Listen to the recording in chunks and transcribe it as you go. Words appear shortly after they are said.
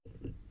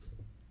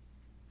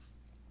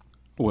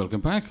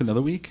Welcome back.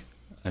 Another week,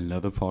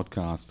 another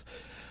podcast.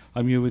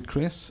 I'm here with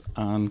Chris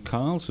and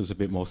Carl, so it's a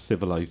bit more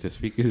civilised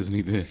this week,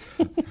 isn't it?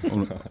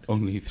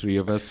 Only three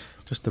of us.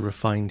 Just the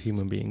refined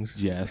human beings.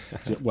 Yes.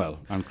 Well,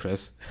 and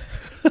Chris.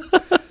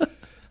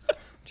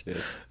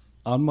 Cheers.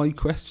 And my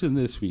question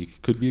this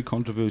week could be a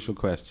controversial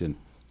question.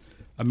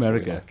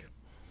 America,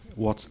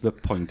 what's the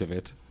point of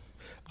it?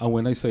 And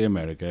when I say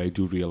America, I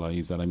do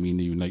realise that I mean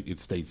the United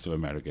States of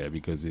America,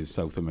 because there's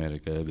South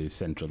America, there's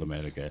Central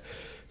America.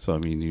 So I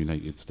mean the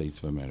United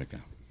States of America.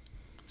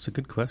 It's a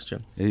good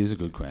question. It is a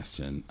good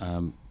question.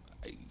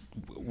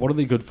 What are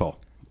they good for?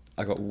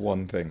 I got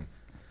one thing.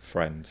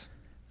 Friends.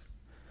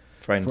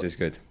 Friends is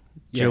good.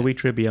 Yeah. Joey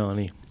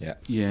Tribbiani. Yeah.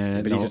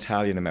 Yeah. But he's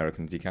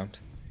Italian-American, does he count?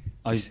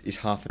 He's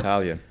half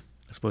Italian.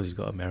 I suppose he's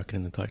got American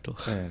in the title.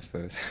 Yeah, I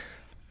suppose.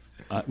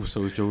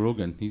 So is Joe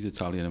Rogan. He's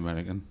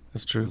Italian-American.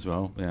 That's true. As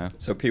well, yeah.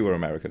 So pure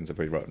Americans are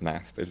pretty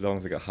naff, but as long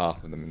as they got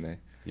half of them in there.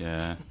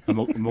 Yeah.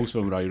 And most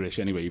of them are Irish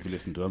anyway, if you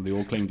listen to them. They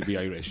all claim to be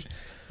Irish.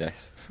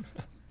 Yes.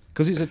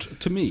 Because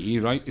to me,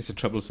 right, it's a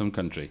troublesome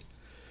country.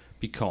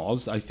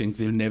 Because I think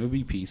there'll never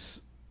be peace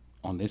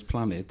on this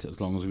planet as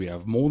long as we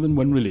have more than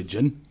one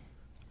religion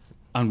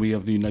and we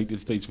have the United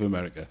States of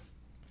America.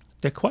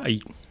 They're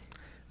quite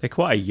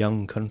a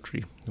young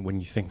country when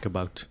you think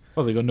about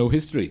Well, they've got no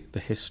history. the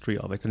history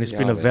of it. And it's Yeah,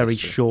 been a their very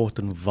history. short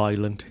and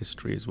violent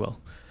history as well.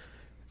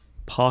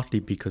 Partly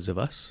because of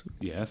us,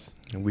 Yes.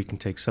 and we can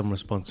take some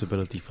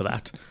responsibility for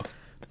that.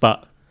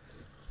 But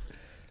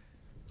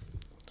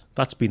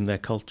that's been their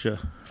culture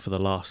for the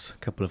last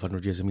couple of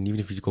hundred years. I mean, even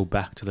if you go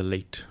back to the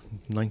late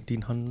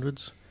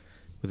 1900s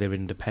with their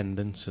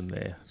independence and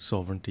their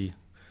sovereignty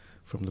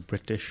from the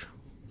British,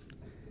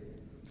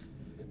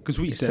 Because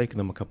it's taken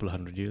them a couple of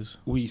hundred years.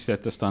 we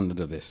set the standard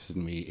of this,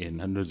 didn't we? In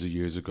hundreds of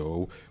years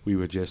ago, we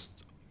were just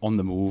on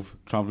the move,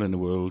 travelling the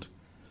world,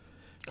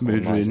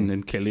 murdering Colonising.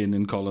 and killing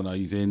and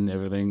colonising,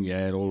 everything.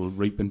 Yeah, all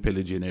rape and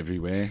pillaging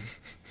everywhere.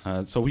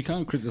 So we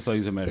can't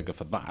criticise America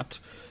for that,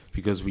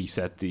 because we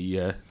set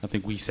the, I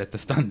think we set the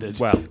standard.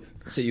 Well,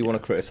 So you want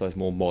to criticise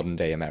more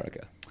modern-day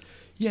America?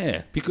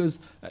 Yeah, because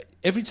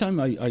every time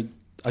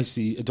I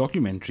see a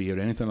documentary or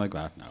anything like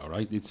that now,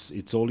 right?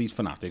 It's all these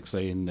fanatics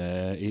saying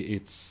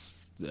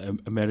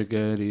America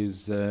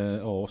is,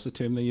 what's the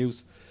term they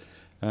use?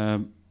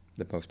 The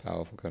most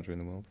powerful country in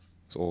the world.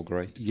 It's all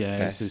great. Yeah,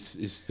 Best.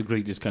 it's the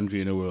greatest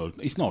country in the world.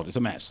 It's not. It's a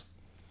mess.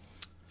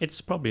 it's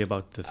probably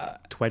about the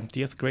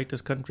 20th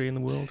greatest country in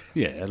the world.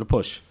 Yeah, at a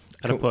push.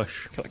 At a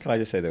push. Can I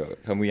just say, though,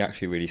 can we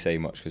actually really say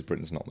much? Because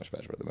Britain's not much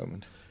better at the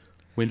moment.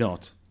 We're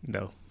not.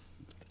 No.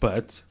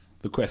 But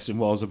the question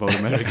was about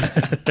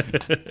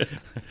America.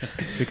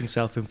 We can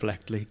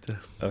self-inflect later.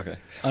 Okay.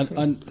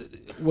 and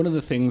one of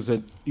the things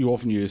that you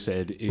often hear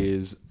said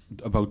is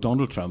about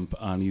Donald Trump,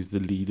 and he's the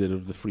leader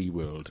of the free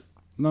world.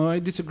 No, I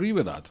disagree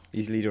with that.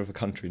 He's leader of a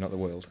country, not the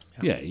world.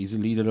 Yeah, he's a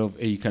leader of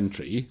a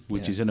country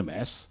which Yeah. is in a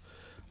mess,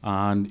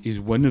 and is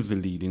one of the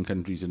leading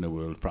countries in the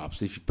world,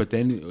 perhaps. But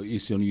then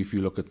it's only if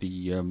you look at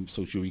the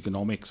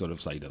socio-economic sort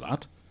of side of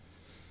that.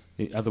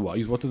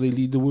 Otherwise, what do they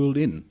lead the world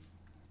in?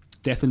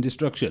 Death and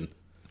destruction.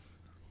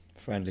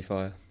 Friendly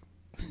fire.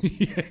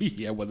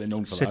 Yeah, well, they're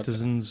known for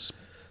Citizens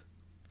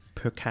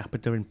per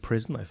capita in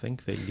prison, I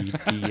think. They lead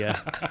the...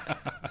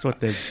 that's what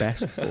they're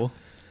best for.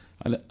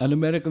 that. And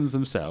Americans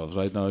themselves,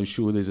 right now, I'm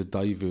sure there's a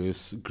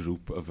diverse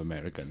group of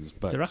Americans,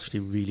 but They're actually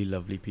really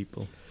lovely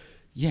people.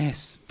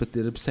 yes, but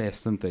they're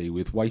obsessed, aren't they,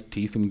 with white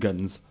teeth and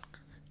guns.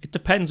 It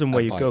depends on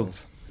where And you go.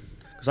 Bibles.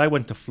 Because I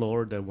went to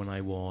Florida when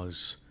I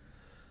was...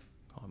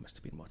 I must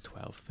have been,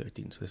 12,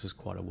 13, so this was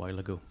quite a while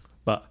ago.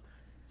 But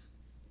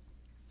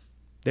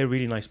they're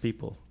really nice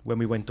people. When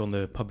we went on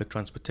the public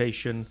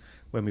transportation,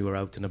 when we were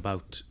out and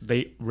about,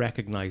 they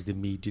recognised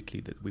immediately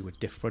that we were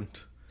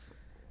different.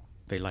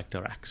 They liked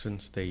our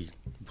accents. They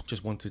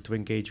just wanted to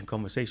engage in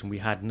conversation. We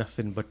had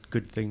nothing but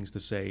good things to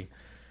say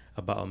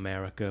about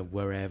America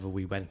wherever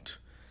we went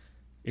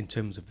in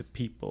terms of the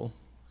people.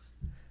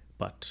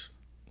 But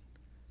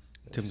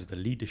in terms of the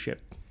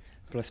leadership,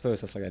 But I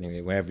suppose that's like anyway,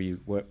 wherever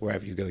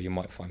you go, you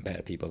might find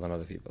better people than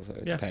other people. So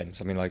it Yeah.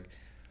 depends. I mean, like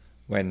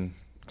when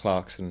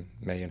Clarkson,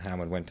 May, and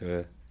Hammond went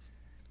to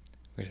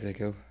where did they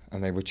go?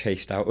 And they were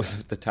chased out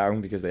of the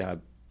town because they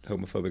had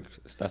homophobic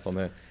stuff on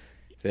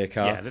their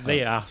car. yeah,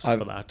 they asked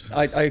for that.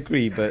 I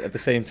agree, but at the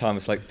same time,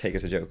 it's like take it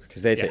as a joke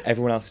because Yeah.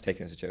 everyone else is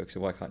taking it as a joke. So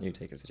why can't you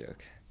take it as a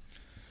joke?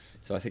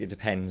 So I think it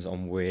depends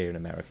on where in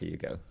America you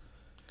go.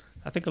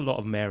 I think a lot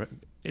of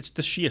it's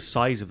the sheer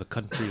size of the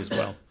country as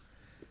well.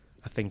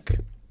 I think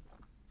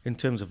in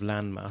terms of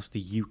landmass,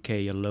 the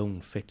UK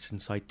alone fits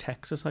inside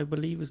Texas, I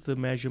believe, is the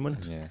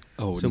measurement. Yeah.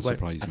 Oh, So when-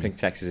 surprise I think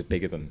Texas is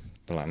bigger than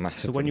the land mass.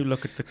 So when you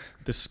look at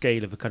the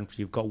scale of the country,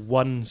 you've got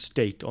one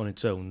state on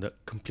its own that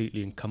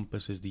completely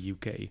encompasses the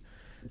UK.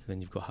 And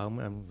then you've got how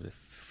many?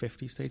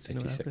 50 states in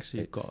America? 56 So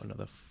you've states. got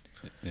another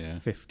Yeah.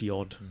 50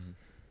 odd Mhm.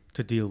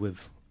 to deal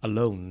with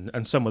alone.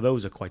 And some of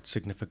those are quite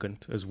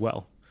significant as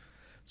well.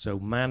 So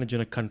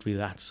managing a country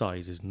that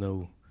size is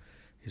no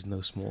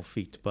small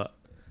feat. But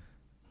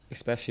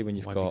Especially when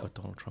you've why have we got got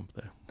Donald Trump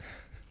there?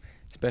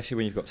 especially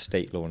when you've got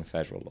state law and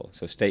federal law.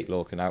 So state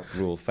law can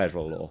outrule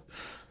federal law.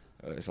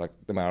 It's like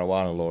the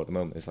marijuana law at the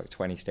moment. There's like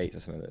 20 states or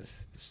something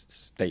that's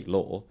state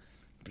law,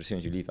 but as soon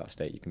as you leave that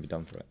state, you can be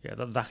done for it. Yeah,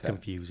 that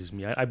confuses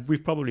me.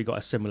 We've probably got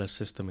a similar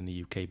system in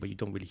the UK, but you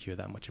don't really hear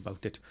that much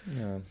about it.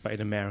 Yeah. But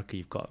in America,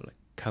 you've got like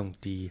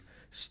county,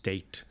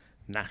 state,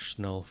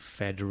 national,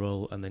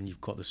 federal, and then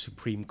you've got the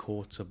Supreme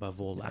Courts above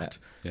all that.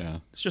 Yeah.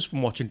 It's just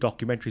from watching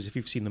documentaries. If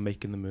you've seen the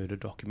Making the Murder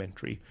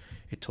documentary,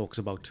 it talks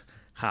about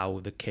how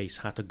the case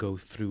had to go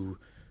through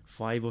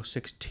 5 or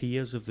 6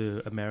 tiers of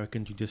the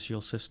American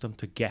judicial system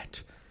to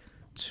get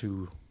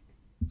to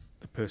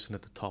the person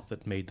at the top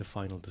that made the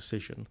final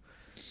decision.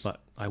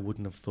 But I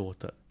wouldn't have thought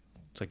that.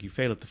 It's like you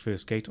fail at the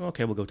first gate.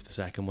 Okay, we'll go to the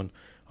second one.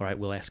 All right,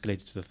 we'll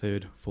escalate it to the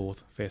third,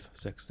 fourth, fifth,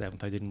 sixth,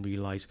 seventh. I didn't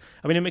realise.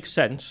 I mean, it makes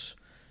sense,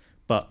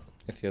 but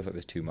it feels like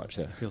there's too much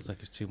there. It feels like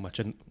it's too much,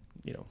 and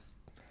you know.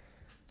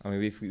 I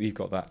mean, we've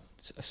got that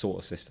a sort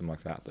of system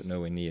like that, but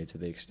nowhere near to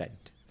the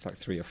extent. It's like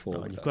 3 or 4.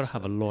 No, and you've got to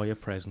have a lawyer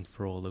present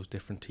for all those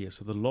different tiers.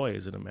 So the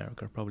lawyers in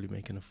America are probably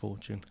making a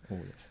fortune. Oh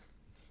yes.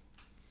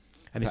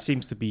 And it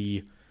seems to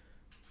be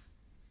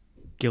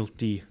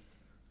guilty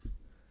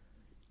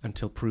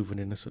until proven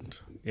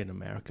innocent in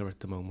America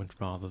at the moment,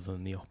 rather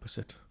than the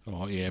opposite.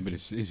 Oh yeah, but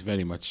it's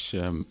very much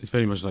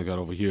like that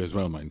over here as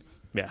well, mine.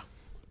 Yeah.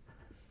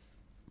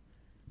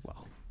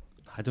 Well,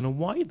 I don't know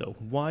why though.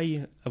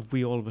 Why have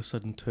we all of a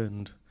sudden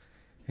turned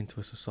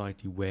into a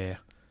society where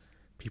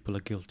people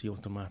are guilty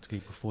automatically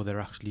before they're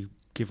actually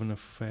given a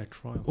fair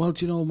trial? Well,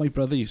 do you know, my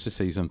brother used to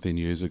say something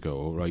years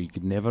ago, right? You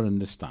could never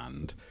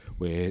understand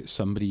where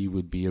somebody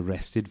would be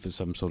arrested for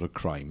some sort of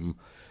crime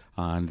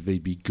and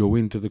they'd be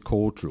going to the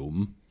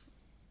courtroom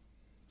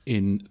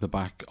in the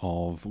back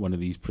of one of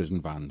these prison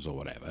vans or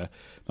whatever.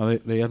 Now,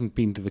 they haven't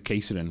been to the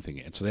case or anything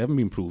yet, so they haven't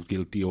been proved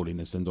guilty or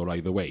innocent or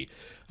either way.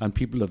 And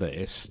people are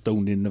there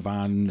stoned in the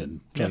van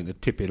and trying to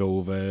tip it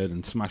over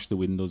and smash the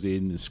windows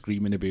in and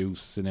screaming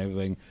abuse and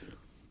everything.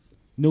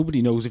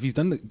 Nobody knows if he's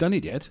done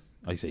it yet.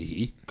 I say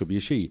he, could be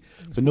a she.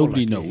 But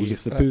nobody knows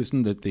if the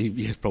person that they...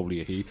 Yes,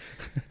 probably a he.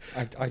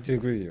 I do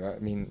agree with you. I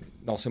mean,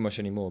 not so much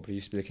anymore, but it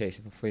used to be the case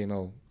if a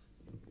female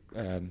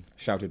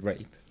shouted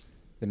rape,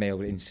 the male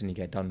would instantly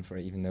get done for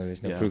it, even though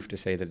there's no proof to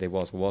say that there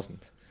was or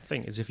wasn't. The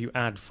thing is, if you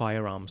add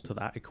firearms to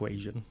that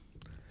equation,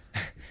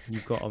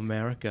 you've got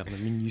America. I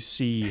mean, you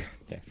see...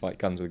 Yeah, fight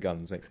guns with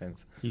guns, makes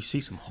sense. You see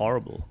some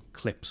horrible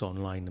clips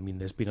online. I mean,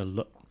 there's been a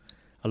lot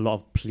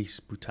of police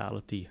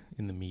brutality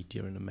in the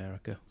media in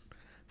America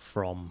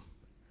from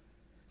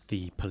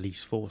the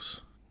police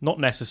force. Not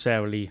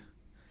necessarily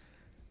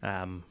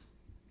an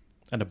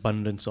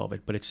abundance of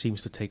it, but it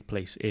seems to take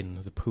place in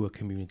the poor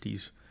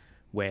communities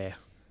where...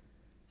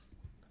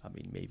 I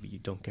mean, maybe you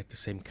don't get the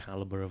same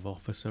caliber of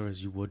officer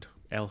as you would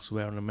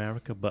elsewhere in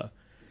America, but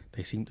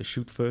they seem to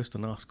shoot first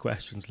and ask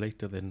questions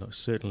later. They're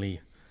certainly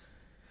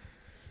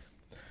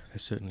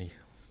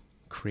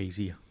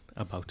crazy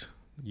about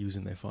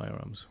using their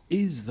firearms.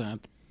 Is that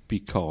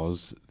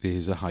because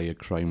there's a higher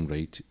crime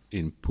rate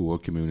in poor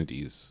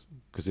communities?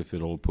 Because if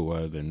they're all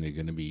poor, then they're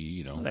going to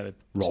be,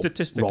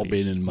 statistically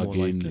robbing and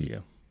mugging. Likely, yeah.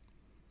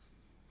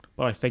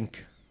 But I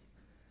think...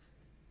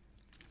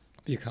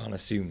 You can't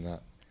assume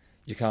that.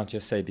 You can't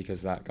just say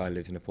because that guy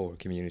lives in a poor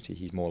community,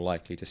 he's more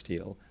likely to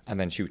steal, and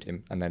then shoot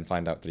him, and then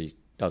find out that he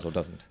does or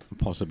doesn't.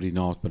 Possibly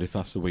not, but if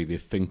that's the way they're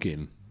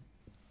thinking,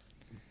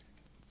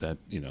 that,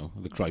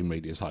 the crime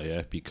rate is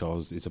higher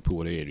because it's a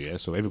poor area,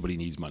 so everybody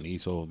needs money,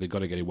 so they've got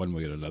to get it one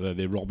way or another.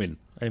 They're robbing.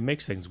 It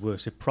makes things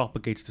worse. It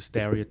propagates the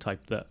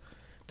stereotype that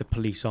the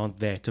police aren't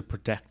there to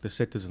protect the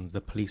citizens.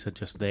 The police are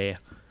just there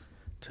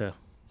to,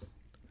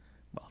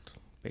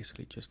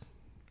 basically just...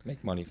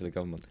 make money for the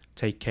government.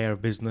 Take care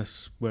of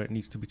business where it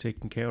needs to be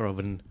taken care of.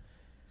 And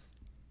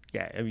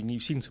yeah, I mean,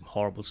 you've seen some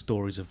horrible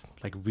stories of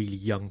like really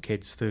young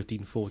kids,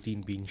 13,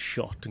 14, being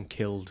shot and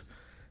killed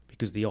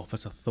because the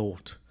officer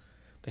thought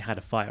they had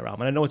a firearm.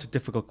 And I know it's a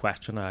difficult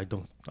question.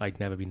 I'd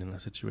never been in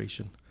that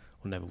situation,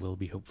 or never will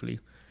be, hopefully.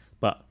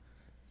 But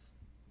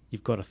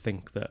you've got to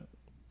think that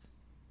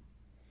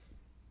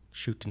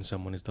shooting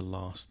someone is the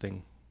last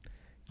thing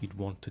you'd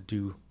want to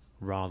do,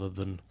 rather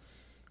than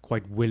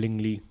quite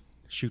willingly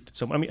shoot at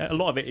someone. I mean, a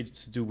lot of it is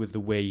to do with the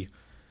way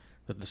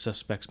that the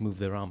suspects move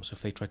their arms. So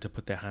if they try to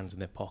put their hands in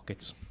their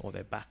pockets or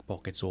their back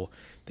pockets, or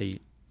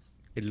it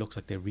looks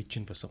like they're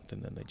reaching for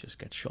something, then they just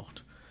get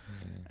shot.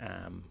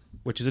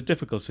 Which is a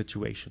difficult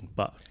situation.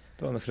 But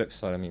on the flip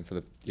side, I mean,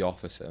 for the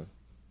officer,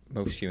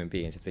 most human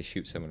beings, if they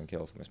shoot someone and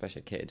kill someone,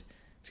 especially a kid,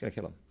 it's going to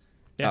kill them.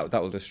 Yeah.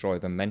 That will destroy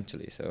them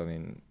mentally. So, I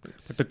mean...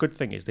 But the good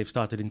thing is they've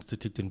started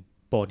instituting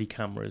body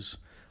cameras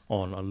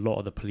on a lot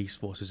of the police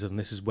forces, and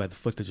this is where the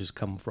footage has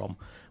come from,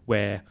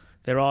 where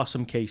there are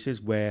some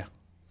cases where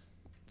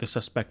the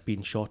suspect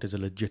being shot is a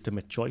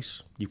legitimate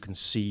choice. You can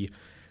see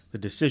the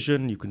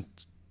decision, you can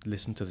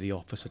listen to the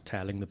officer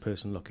telling the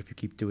person, look, if you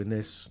keep doing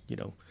this,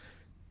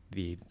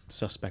 the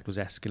suspect was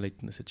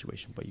escalating the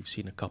situation. But you've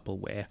seen a couple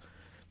where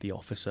the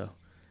officer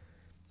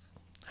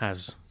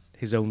has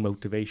his own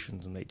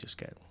motivations and they just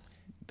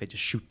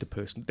shoot the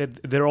person.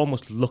 They're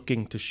almost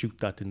looking to shoot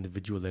that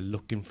individual. They're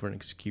looking for an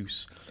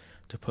excuse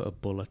to put a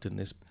bullet in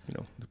this,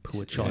 the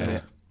poor Is child.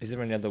 Yeah. Is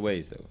there any other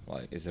ways though?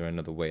 Like, is there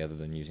another way other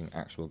than using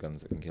actual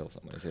guns that can kill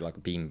someone? Is it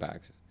like bean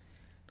bags?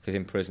 Because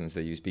in prisons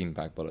they use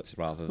beanbag bullets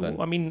rather than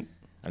Well, I mean,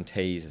 and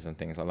tasers and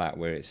things like that,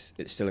 where it's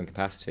still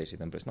incapacitating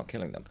them, but it's not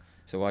killing them.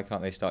 So why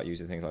can't they start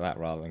using things like that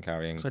rather than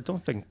carrying so I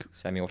don't think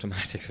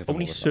semi-automatics with them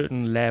only all the time?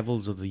 certain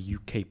levels of the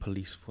UK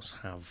police force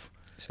have.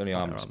 It's only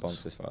armed firearms.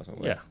 response as far as I'm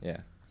aware. Yeah.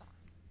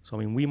 So, I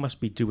mean, we must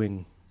be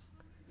doing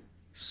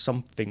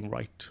something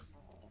right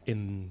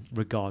in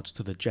regards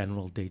to the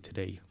general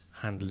day-to-day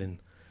handling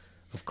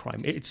of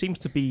crime. It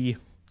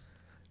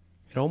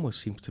almost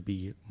seems to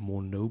be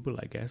more noble,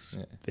 I guess.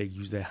 Yeah. They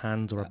use their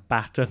hands or a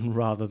baton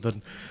rather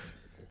than,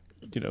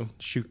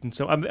 shooting.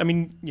 So, I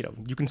mean,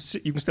 you can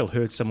still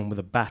hurt someone with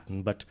a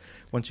baton, but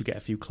once you get a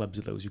few clubs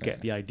of those, you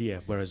get the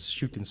idea. Whereas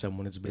shooting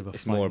someone is a bit of a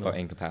It's more final. about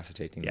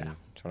incapacitating Yeah. than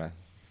trying to...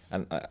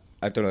 And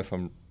I don't know if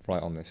I'm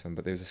right on this one,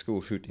 but there was a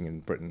school shooting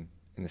in Britain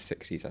in the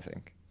 60s, I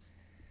think.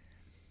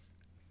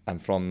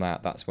 And from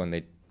that's when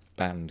they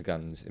banned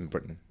guns in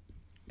Britain.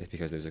 It's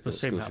because there was a The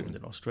same school happened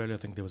shooting. in Australia. I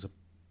think there was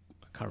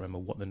I can't remember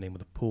what the name of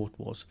the port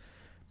was,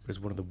 but it was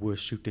one of the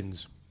worst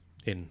shootings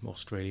in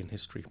Australian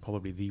history,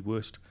 probably the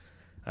worst.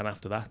 And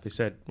after that, they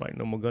said, right,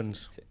 no more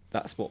guns.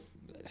 That's what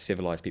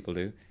civilized people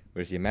do.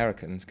 Whereas the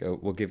Americans go,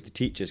 we'll give the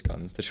teachers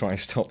guns to try and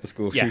stop the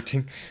school Yeah.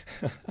 shooting.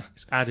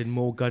 It's adding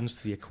more guns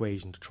to the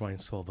equation to try and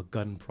solve a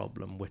gun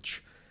problem,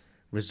 which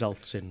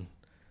results in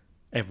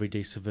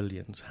everyday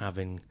civilians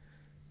having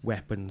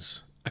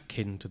weapons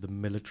akin to the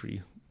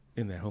military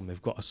in their home.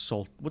 They've got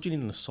assault. What do you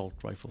need an assault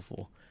rifle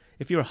for?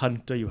 If you're a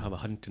hunter, you have a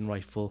hunting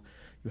rifle.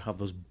 You have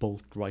those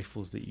bolt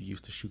rifles that you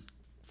use to shoot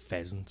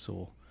pheasants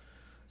or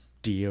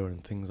deer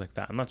and things like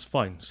that, and that's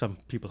fine. Some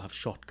people have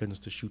shotguns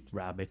to shoot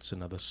rabbits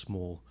and other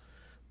small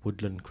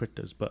woodland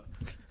critters, but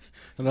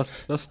And that's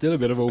still a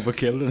bit of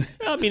overkill, isn't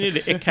it? I mean,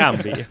 it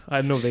can be.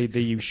 I know they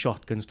use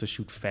shotguns to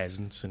shoot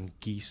pheasants and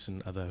geese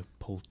and other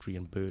poultry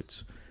and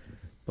birds,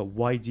 but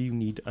why do you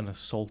need an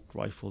assault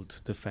rifle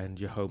to defend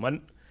your home?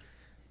 And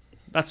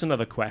that's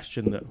another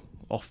question that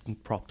often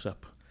props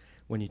up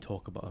when you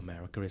talk about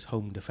America, is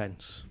home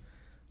defense.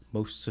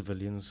 Most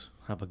civilians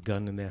have a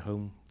gun in their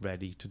home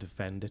ready to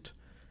defend it.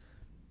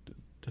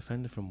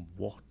 Defend it from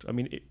what? I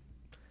mean,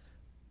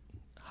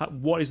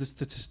 what is the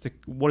statistic?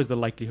 What is the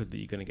likelihood that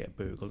you're going to get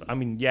burgled? I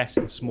mean, yes,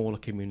 in smaller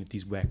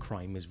communities where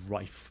crime is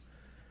rife,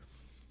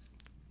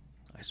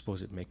 I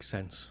suppose it makes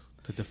sense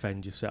to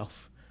defend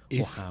yourself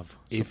or have.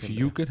 If something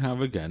you there. could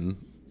have a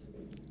gun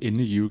in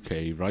the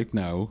UK right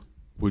now,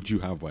 would you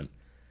have one?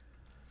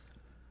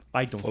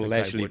 I don't For think I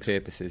leisurely would.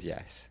 purposes,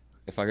 yes.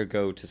 If I could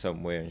go to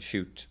somewhere and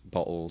shoot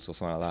bottles or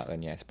something like that,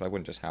 then yes. But I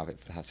wouldn't just have it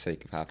for the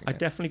sake of having I it.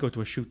 definitely go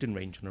to a shooting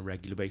range on a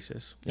regular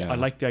basis. Yeah. I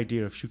like the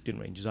idea of shooting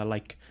ranges. I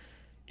like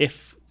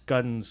if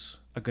guns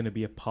are going to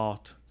be a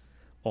part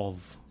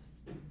of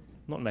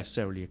not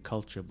necessarily a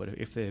culture, but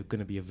if they're going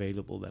to be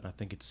available, then I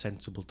think it's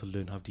sensible to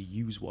learn how to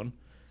use one.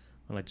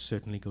 And I'd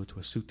certainly go to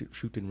a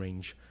shooting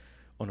range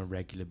on a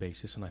regular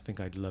basis. And I think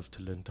I'd love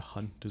to learn to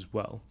hunt as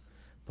well,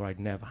 but I'd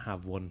never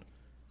have one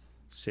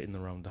sitting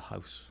around the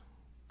house.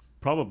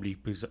 Probably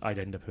because I'd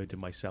end up hurting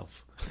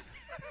myself.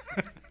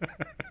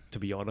 To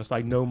be honest,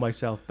 I know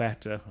myself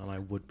better, and I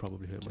would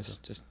probably hurt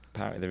myself. Just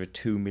apparently there are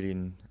 2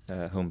 million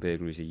home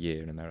burglaries a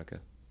year in America.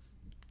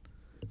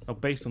 Now,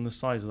 based on the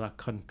size of that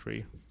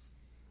country,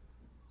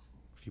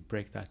 if you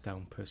break that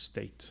down per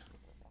state,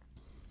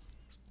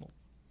 It's not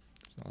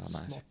that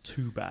it's much. not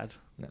too bad.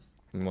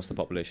 And what's the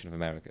population of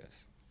America?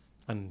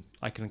 And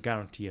I can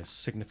guarantee a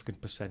significant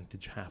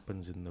percentage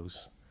happens in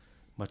those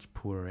much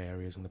poorer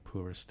areas and the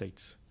poorer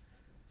states.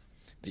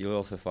 But you'll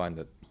also find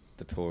that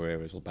the poor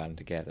areas will band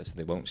together, so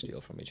they won't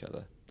steal from each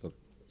other,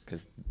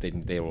 because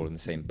they're all in the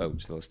same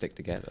boat, so they'll stick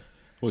together.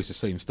 Well, it's the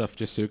same stuff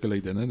just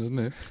circulating, isn't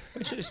it?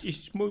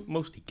 It's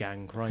mostly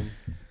gang crime.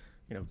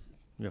 You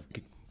have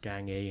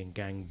gang A and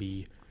gang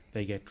B.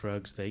 They get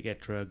drugs,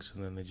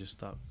 and then they just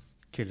start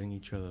killing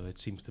each other. It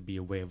seems to be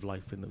a way of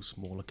life in those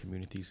smaller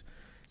communities.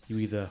 You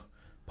either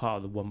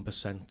part of the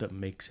 1% that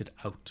makes it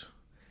out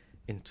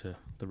into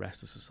the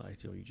rest of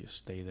society, or you just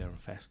stay there and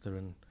fester.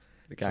 And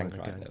The gang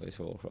China crime, gang. though, is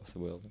all across the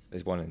world.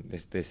 There's one in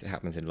this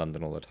happens in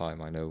London all the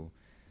time. I know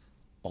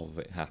of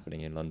it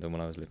happening in London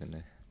when I was living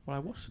there. well, I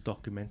watched a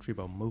documentary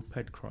about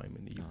moped crime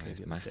in the UK it's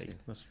the other day.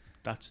 massive.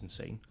 That's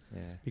insane.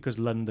 Yeah. Because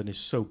London is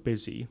so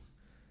busy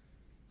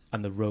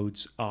and the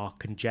roads are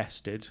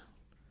congested,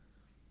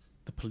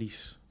 the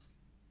police,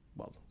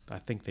 well, I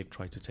think they've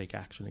tried to take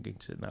action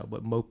against it now,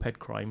 but moped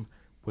crime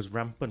was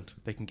rampant.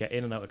 They can get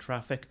in and out of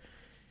traffic.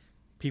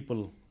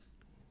 People,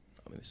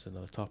 I mean, this is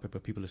another topic,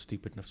 but people are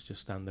stupid enough to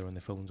just stand there on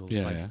their phones all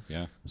the time.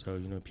 Yeah. So,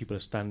 people are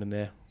standing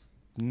there,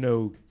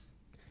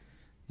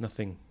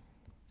 nothing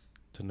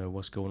to know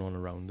what's going on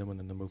around them, and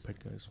then the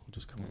moped guys will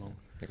just come along.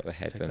 They got the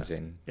headphones that.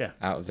 in, Yeah.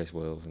 out of this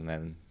world, and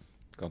then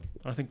gone.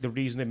 I think the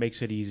reason it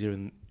makes it easier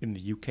in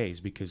the UK is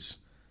because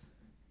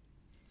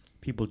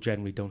people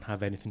generally don't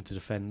have anything to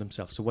defend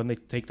themselves. So when they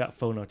take that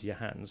phone out of your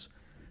hands,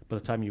 by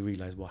the time you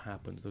realise what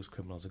happens, those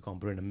criminals are gone.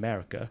 But in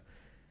America,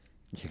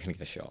 You're gonna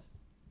get shot.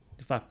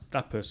 if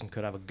that person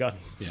could have a gun,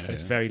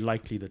 it's Yeah. very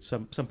likely that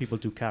some people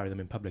do carry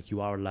them in public.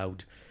 You are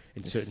allowed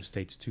in It's- certain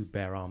states to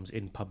bear arms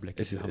in public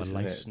if you have a Isn't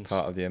it license.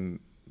 part of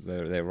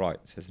their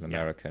rights as an Yeah.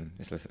 American?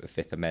 It's the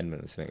Fifth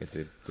Amendment or something. It's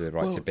the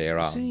right to bear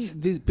arms.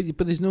 See,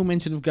 but there's no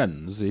mention of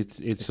guns.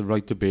 It's the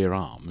right to bear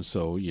arms.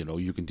 So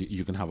you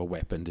can have a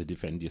weapon to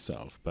defend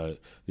yourself, but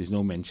there's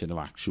no mention of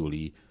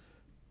actually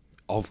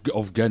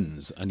of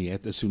guns. And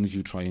yet, as soon as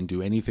you try and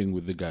do anything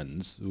with the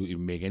guns, you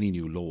make any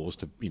new laws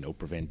to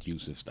prevent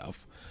use of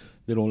stuff,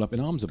 they're all up in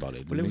arms about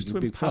it. Well, it was Make to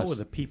a big empower fuss.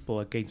 the people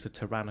against a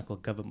tyrannical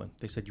government.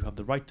 They said you have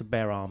the right to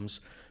bear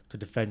arms to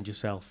defend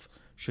yourself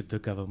should the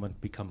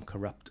government become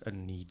corrupt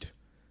and need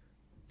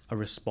a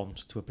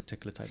response to a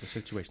particular type of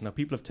situation. Now,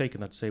 people have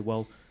taken that to say,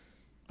 well,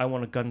 I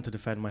want a gun to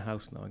defend my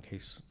house now in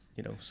case,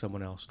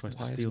 someone else tries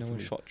Why to has steal no from one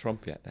me. shot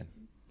Trump yet then?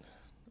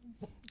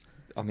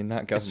 I mean,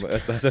 that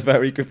government, that's a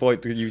very good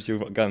point to use your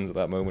guns at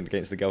that moment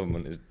against the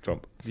government is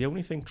Trump. The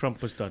only thing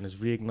Trump has done is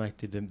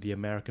reignited the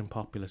American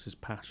populace's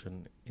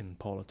passion in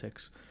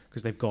politics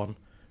because they've gone,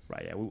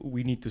 right, yeah,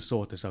 we need to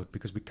sort this out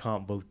because we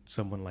can't vote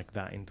someone like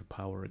that into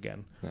power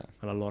again. No.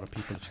 And a lot of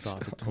people have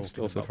started talking I'm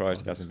still about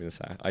surprised he politics. hasn't been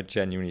assassinated. I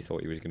genuinely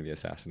thought he was going to be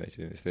assassinated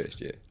in his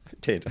first year. I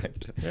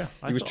did. Yeah,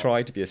 He was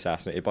tried to be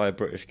assassinated by a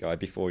British guy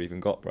before he even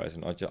got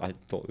president. I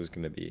thought there was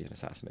going to be an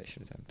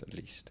assassination attempt at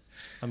least.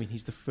 I mean,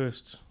 he's the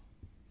first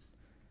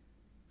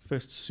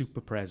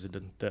super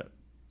president that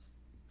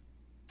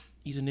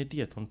he's an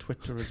idiot on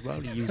Twitter as well.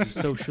 He uses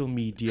social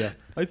media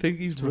I think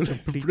he's to a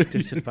complete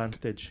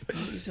disadvantage.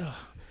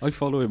 I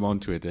follow him on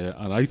Twitter,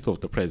 and I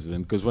thought the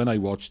president, because when I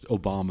watched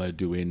Obama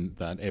doing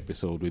that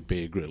episode with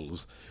Bear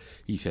Grylls,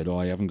 he said,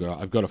 I've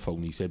got a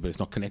phone, he said, but it's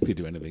not connected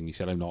to anything. He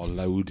said, I'm not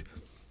allowed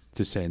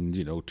to send,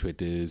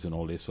 Twitters and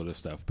all this sort of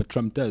stuff. But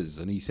Trump does,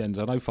 and he sends,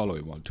 and I follow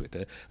him on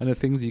Twitter, and the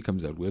things he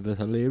comes out with are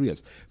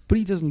hilarious. But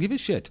he doesn't give a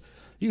shit.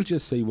 He'll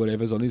just say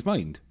whatever's on his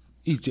mind.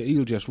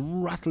 He'll just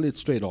rattle it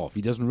straight off.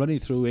 He doesn't run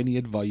it through any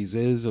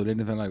advisors or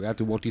anything like that.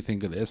 What do you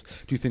think of this?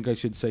 Do you think I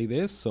should say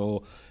this?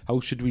 Or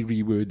how should we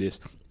reword this?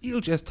 He'll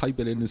just type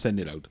it in and send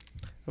it out.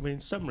 I mean, in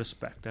some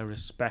respect, I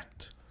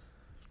respect.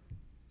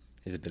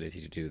 His ability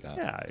to do that.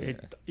 Yeah,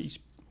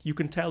 you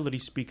can tell that he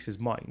speaks his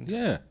mind.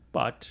 Yeah.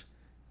 But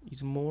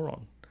he's a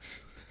moron.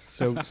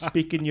 So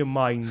speaking your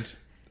mind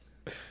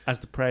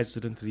as the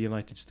president of the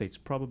United States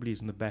probably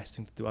isn't the best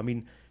thing to do. I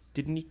mean,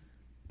 didn't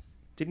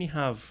he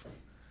have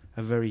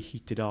a very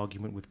heated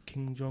argument with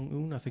Kim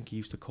Jong-un? I think he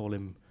used to call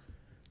him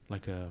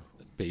like a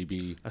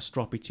Baby. a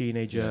stroppy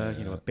teenager,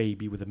 Yeah. a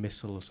baby with a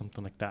missile or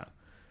something like that.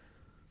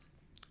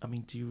 I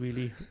mean, do you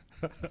really?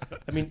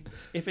 I mean,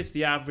 if it's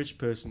the average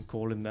person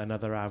calling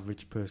another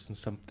average person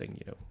something,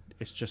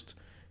 it's just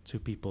two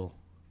people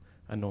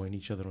annoying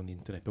each other on the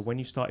internet. But when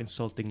you start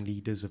insulting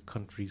leaders of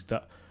countries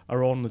that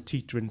are on the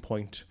teetering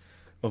point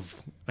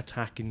of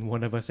attacking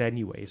one of us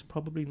anyway, it's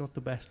probably not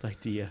the best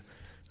idea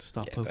to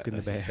start poking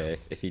the bear.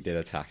 If he did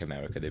attack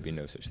America, there'd be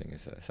no such thing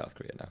as South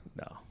Korea now.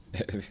 No,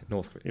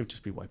 North Korea. it would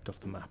just be wiped off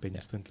the map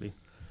instantly.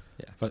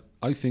 But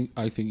I think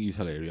he's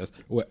hilarious.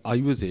 Well, I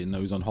was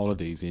on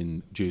holidays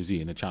in Jersey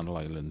in the Channel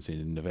Islands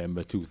in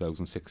November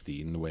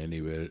 2016 when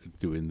they were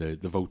doing the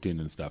voting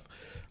and stuff.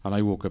 And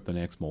I woke up the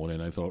next morning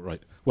and I thought,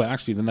 right, well,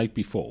 actually the night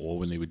before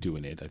when they were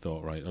doing it, I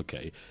thought, right,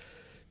 okay,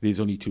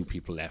 there's only two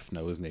people left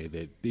now, isn't there?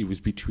 It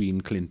was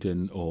between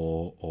Clinton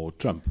or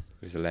Trump.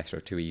 It was a lesser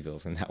of two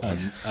evils in that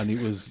one. And it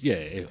was,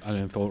 and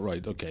I thought,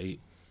 right, okay,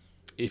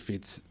 if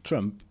it's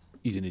Trump,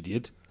 he's an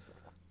idiot.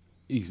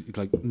 It's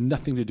like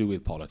nothing to do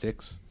with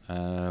politics.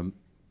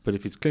 But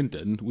if it's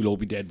Clinton, we'll all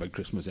be dead by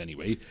Christmas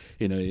anyway,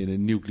 in a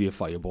nuclear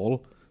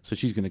fireball. So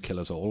she's going to kill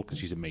us all because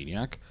she's a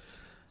maniac.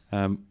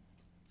 And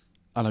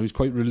I was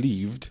quite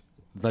relieved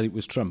that it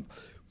was Trump.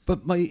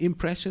 But my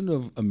impression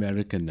of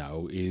America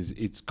now is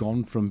it's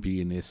gone from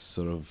being this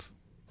sort of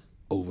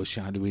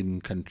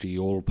overshadowing country,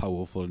 all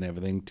powerful and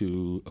everything,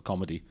 to a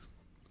comedy.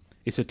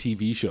 It's a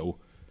TV show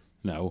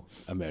now,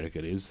 America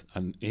is,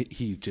 and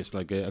he's just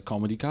like a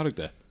comedy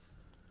character.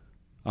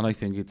 And I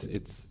think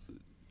it's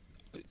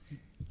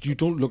you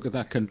don't look at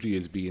that country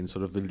as being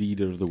sort of the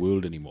leader of the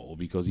world anymore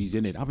because he's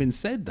in it. Having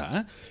said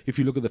that, if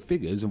you look at the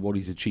figures and what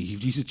he's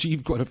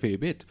achieved quite a fair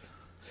bit.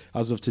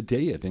 As of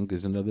today, I think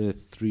there's another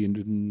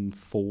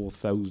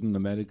 304,000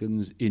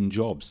 Americans in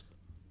jobs.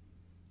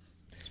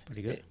 It's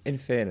pretty good. In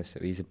fairness,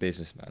 though, he's a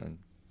businessman,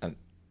 and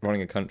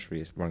running a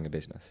country is running a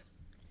business.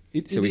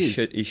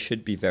 He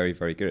should be very,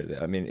 very good at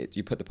it. I mean,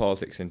 you put the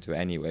politics into it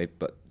anyway,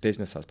 but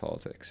business has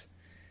politics.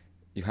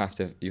 You have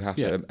to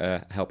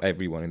help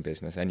everyone in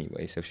business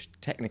anyway. So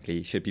technically,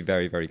 he should be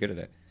very, very good at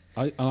it.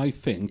 I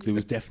think there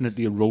was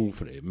definitely a role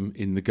for him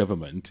in the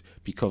government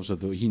because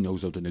of he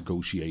knows how to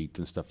negotiate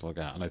and stuff like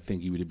that. And I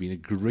think he would have been a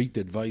great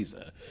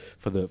advisor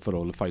for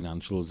all the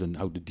financials and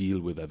how to deal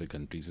with other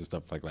countries and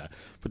stuff like that.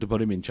 But to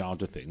put him in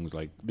charge of things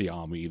like the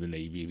army, the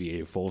navy, the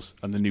air force,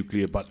 and the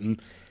nuclear button.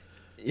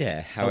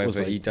 Yeah, however,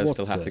 like, he does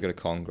still have to go to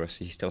Congress.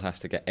 He still has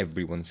to get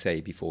everyone's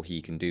say before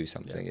he can do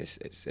something. Yeah.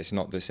 It's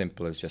not as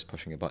simple as just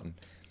pushing a button.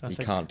 He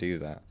can't do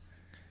that.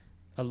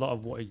 A lot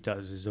of what he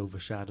does is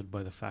overshadowed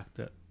by the fact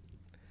that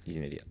he's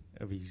an idiot.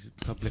 of his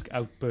public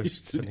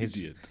outbursts He's an and his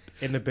idiot.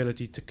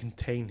 inability to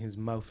contain his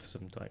mouth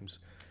sometimes.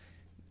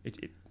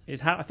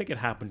 I think it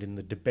happened in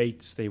the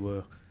debates.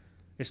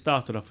 It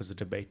started off as a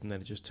debate and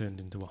then it just turned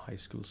into a high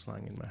school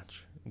slanging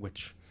match,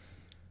 which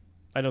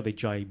I know they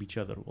jibe each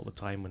other all the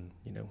time, and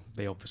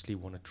they obviously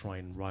want to try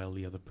and rile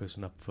the other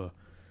person up for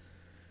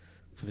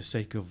the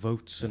sake of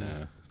votes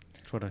and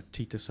try to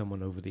teeter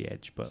someone over the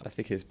edge. But I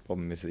think his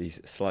problem is that he's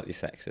slightly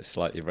sexist,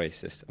 slightly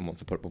racist, and wants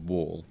to put up a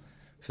wall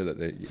so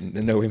that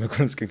no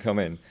immigrants can come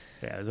in.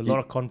 yeah, there's a lot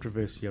of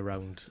controversy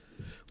around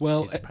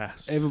Well, his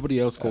past. everybody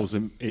else calls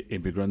them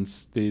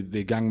immigrants. They're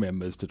gang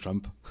members to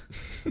Trump.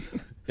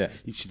 Yeah.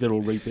 They're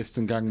all rapists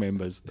and gang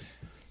members.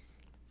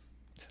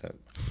 So,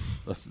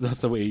 That's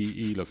the way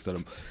he looks at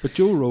them. But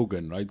Joe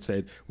Rogan, right,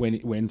 said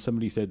when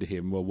somebody said to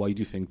him, well, why do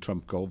you think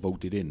Trump got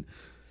voted in?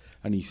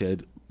 And he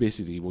said,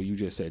 basically, what you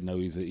just said now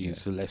is that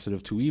he's the lesser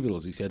of two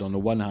evils. He said, on the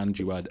one hand,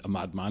 you had a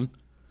madman.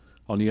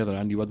 On the other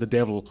hand, you had the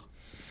devil.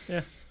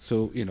 Yeah.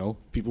 So,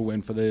 people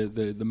went for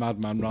the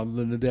madman rather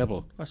than the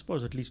devil. I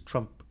suppose at least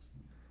Trump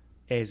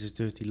airs his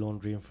dirty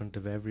laundry in front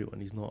of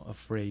everyone. He's not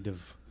afraid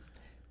of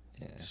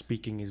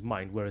speaking his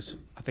mind. Whereas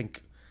I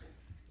think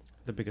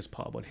the biggest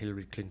part about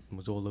Hillary Clinton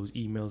was all those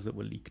emails that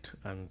were leaked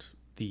and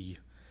the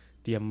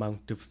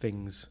amount of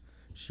things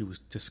she was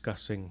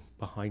discussing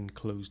behind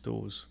closed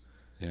doors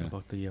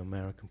about the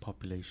American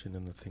population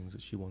and the things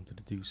that she wanted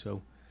to do.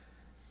 So,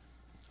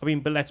 I mean,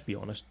 but let's be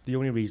honest, the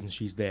only reason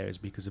she's there is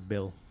because of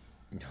Bill.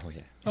 oh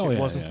yeah. If it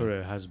wasn't for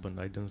her husband,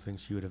 I don't think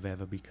she would have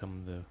ever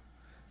become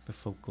the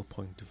focal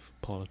point of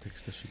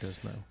politics that she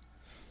does now.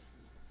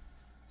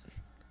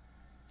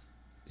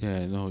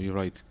 Yeah, no, you're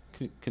right.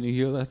 Can you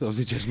hear that? Or was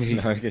it just me?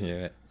 No, I can hear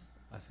it.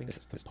 I think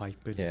it's the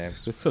piping. Yeah.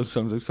 This sounds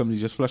like somebody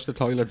just flushed the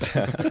toilet.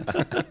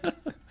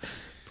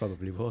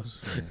 Probably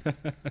was. I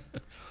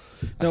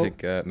No.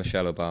 think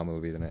Michelle Obama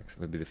would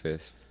be the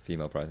first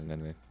female president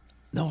anyway.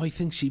 No, I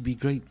think she'd be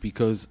great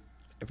because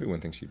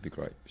Everyone thinks she'd be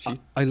great.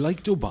 I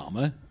liked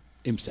Obama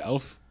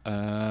himself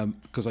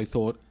because I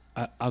thought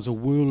as a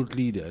world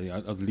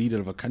leader, a leader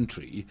of a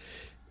country,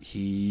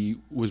 he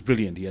was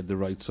brilliant. He had the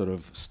right sort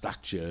of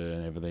stature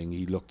and everything.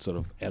 He looked sort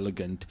of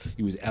elegant.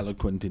 He was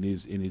eloquent in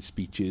his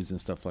speeches and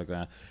stuff like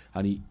that.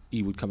 And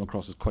he would come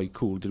across as quite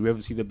cool. Did we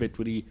ever see the bit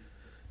where he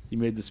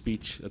made the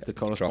speech at the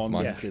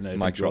correspondence dinner?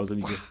 Mic drop.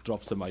 And he just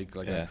drops the mic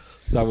like that.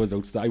 That was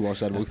outstanding. I watched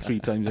that about 3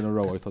 times in a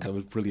row. I thought that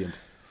was brilliant.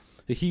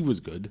 He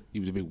was good. He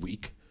was a bit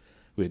weak,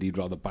 where he'd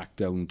rather back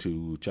down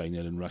to China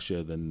and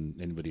Russia than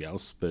anybody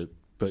else. But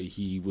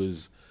he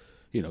was,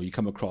 you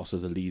come across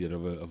as a leader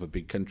of a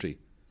big country.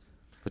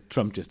 But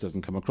Trump just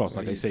doesn't come across.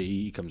 Like I say,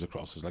 he comes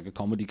across as like a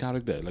comedy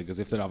character, like as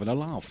if they're having a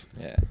laugh.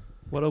 Yeah.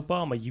 Well,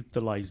 Obama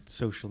utilised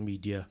social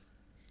media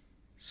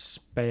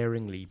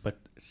sparingly but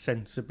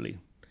sensibly.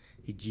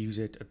 He'd use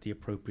it at the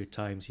appropriate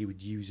times. He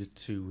would use it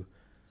to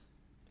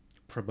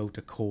promote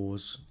a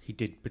cause. He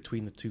did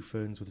Between the Two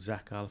Ferns with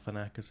Zach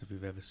Galifianakis, if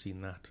you've ever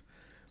seen that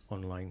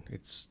online.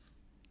 It's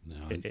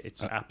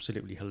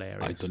absolutely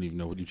hilarious. I don't even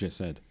know what you just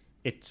said.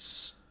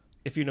 It's,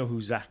 if you know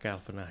who Zach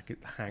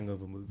Galifianakis, the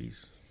Hangover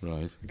movies,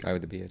 Right. The guy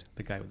with the beard.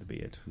 the guy with the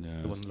beard,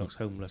 No, the one that looks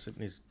homeless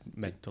and is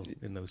mental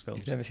in those films.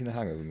 You've never seen the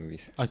Hangover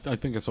movies? I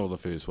think I saw the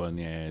first one.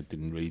 Yeah, it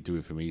didn't really do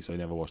it for me, so I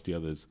never watched the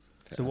others.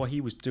 So what he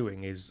was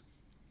doing is,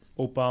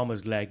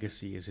 Obama's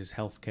legacy is his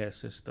healthcare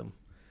system,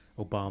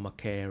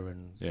 Obamacare,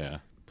 and Yeah.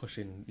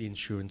 pushing the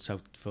insurance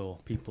out for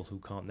people who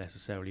can't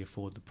necessarily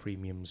afford the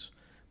premiums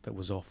that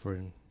was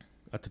offering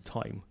at the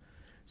time.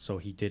 So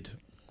he did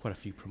quite a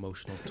few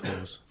promotional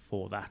tours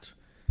for that,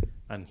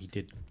 and he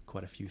did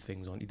quite a few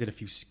things he did a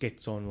few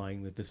skits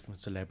online with different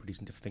celebrities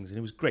and different things, and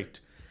it was great.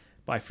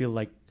 But I feel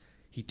like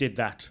he did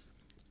that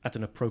at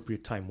an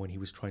appropriate time when he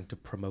was trying to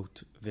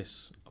promote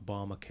this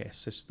Obamacare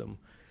system.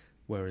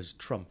 Whereas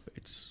Trump,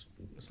 it's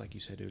like you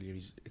said earlier,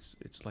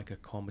 it's like a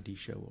comedy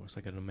show, or it's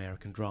like an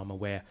American drama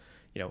where,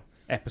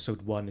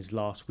 episode 1 is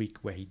last week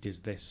where he does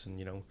this,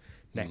 and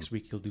next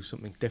week he'll do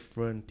something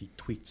different. He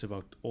tweets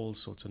about all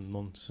sorts of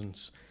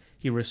nonsense.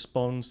 He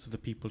responds to the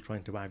people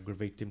trying to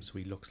aggravate him, so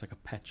he looks like a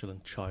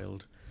petulant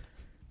child.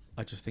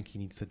 I just think he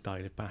needs to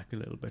dial it back a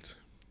little bit.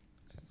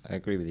 I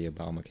agree with the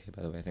Obamacare,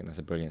 by the way. I think that's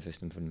a brilliant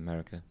system for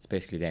America. It's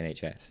basically the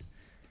NHS.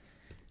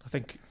 I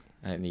think,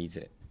 And it needs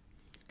it.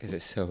 Because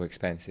it's so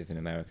expensive in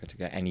America to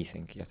get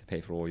anything. You have to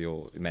pay for all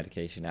your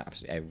medication,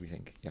 absolutely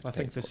everything. You have to I pay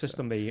think for the it,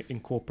 system they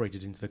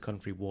incorporated into the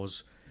country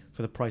was,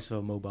 for the price of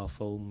a mobile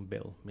phone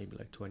bill, maybe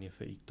like $20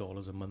 or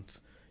 $30 a month,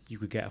 you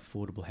could get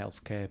affordable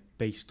healthcare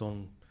based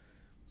on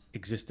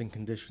existing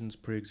conditions,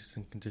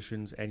 pre-existing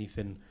conditions,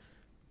 anything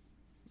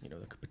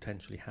that could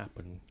potentially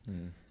happen.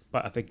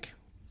 But I think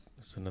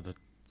that's another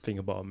thing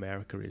about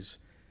America is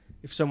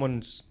if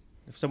someone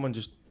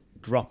just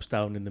drops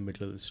down in the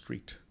middle of the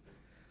street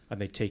and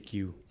they take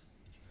you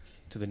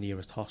to the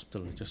nearest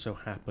hospital, it just so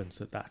happens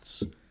that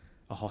that's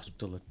a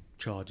hospital that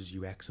charges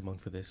you X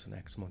amount for this and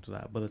X amount for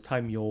that. By the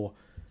time you're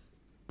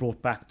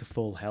brought back to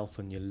full health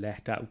and you're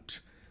let out,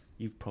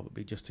 you've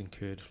probably just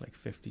incurred like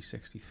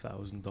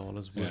 $50,000-$60,000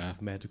 worth Yeah.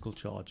 of medical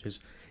charges.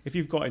 If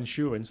you've got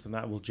insurance, then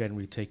that will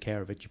generally take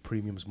care of it. Your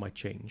premiums might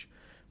change,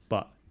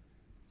 but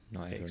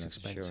Not everyone it's has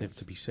expensive insurance.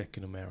 to be sick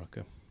in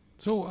America.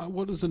 So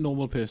what does a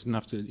normal person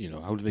have to,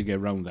 how do they get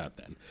around that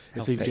then?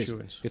 Health they've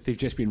insurance. if they've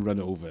just been run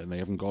over and they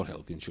haven't got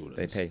health insurance.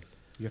 They pay.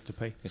 You have to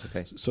pay. You have to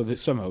pay. So that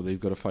somehow they've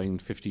got to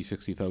find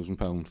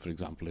 £50,000-60,000, for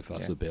example, if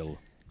that's Yeah. the bill.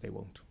 They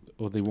won't.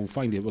 Or they won't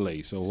find it, will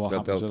they? So what they'll,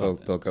 happens with they'll,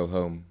 that? they'll go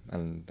home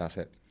and that's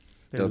it.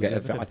 They They'll lose get.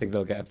 everything. I think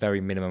they'll get a very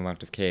minimum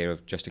amount of care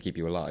of just to keep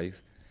you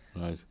alive.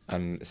 Right.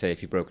 And say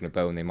if you've broken a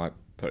bone, they might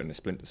put in a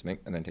splint or something,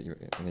 and then take you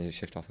and then you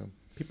shift off home.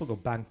 People go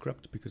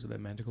bankrupt because of their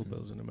medical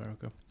bills in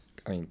America.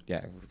 I mean,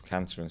 yeah,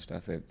 cancer and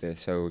stuff. They're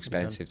so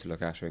expensive to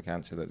look after a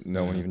cancer that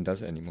no one Yeah. even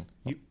does it anymore.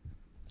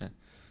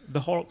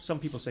 Some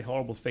people say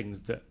horrible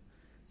things that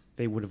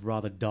they would have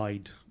rather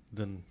died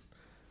than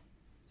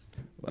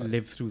Well,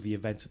 live through the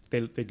event.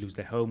 They'd lose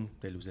their home,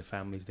 they'd lose their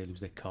families, they'd lose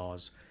their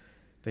cars.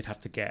 They'd have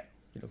to get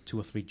 2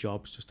 or 3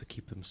 jobs just to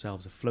keep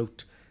themselves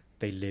afloat.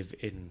 They live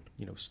in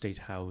state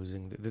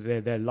housing.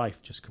 Their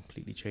life just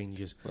completely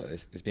changes. Well,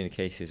 there's been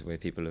cases where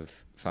people have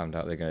found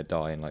out they're going to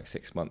die in like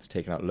 6 months,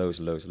 taken out loads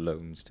and loads of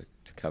loans to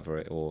cover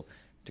it or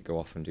to go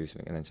off and do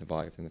something and then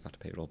survived, and they've had to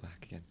pay it all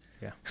back again.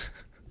 Wow.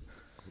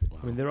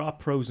 I mean, there are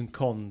pros and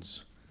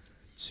cons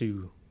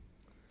to,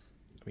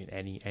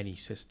 any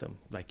system.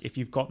 Like, if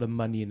you've got the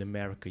money in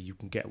America, you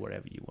can get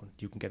wherever you want.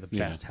 You can get the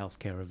Yeah. best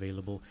healthcare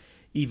available.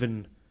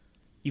 Even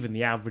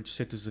the average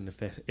citizen,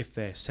 if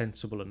they're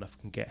sensible enough,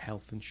 can get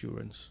health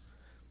insurance.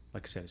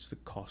 Like I said, it's the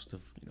cost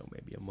of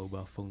maybe a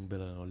mobile phone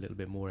bill or a little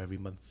bit more every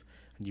month,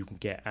 and you can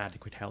get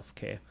adequate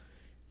healthcare.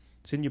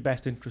 It's in your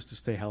best interest to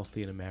stay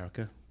healthy in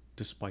America,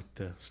 despite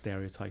the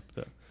stereotype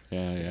that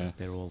Yeah.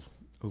 they're all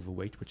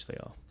overweight, which they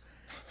are.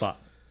 But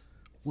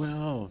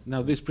Well,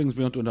 now this brings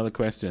me on to another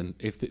question.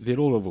 If they're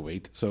all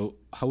overweight, so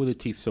how are their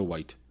teeth so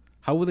white?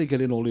 How are they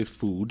getting all this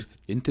food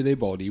into their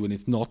body when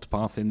it's not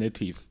passing their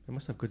teeth? they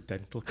must have good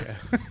dental care.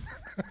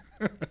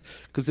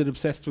 Because they're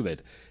obsessed with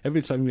it.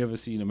 Every time you ever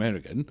see an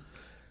American,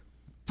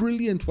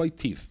 brilliant white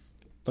teeth,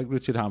 like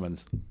Richard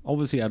Hammond's.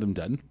 Obviously Adam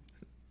Dunn,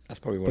 That's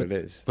probably what it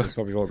is. They've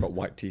probably all got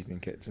white teeth in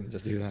kids and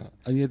just do that.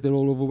 and yet they're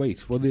all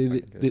overweight. Were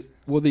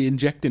they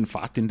injecting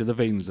fat into the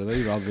veins, are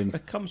they, rather than...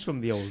 That comes from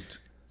the old.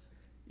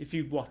 If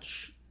you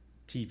watch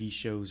TV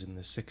shows in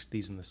the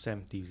 60s and the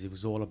 70s, it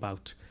was all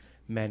about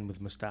men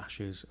with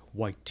moustaches,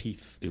 white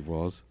teeth, It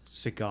was.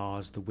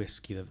 cigars, the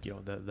whiskey,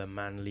 the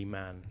manly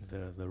man,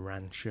 the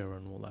rancher,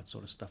 and all that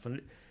sort of stuff.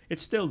 And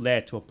it's still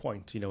there to a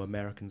point.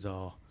 Americans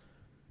are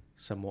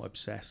somewhat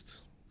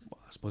obsessed. Well,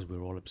 I suppose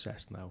we're all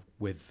obsessed now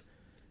with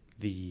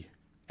the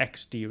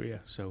exterior.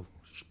 So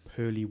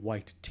pearly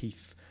white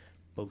teeth,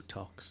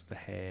 Botox, the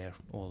hair,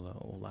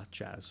 all that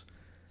jazz.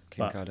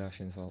 Kim But-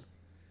 Kardashian's fault.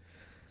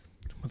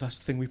 Well, that's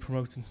the thing we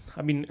promote.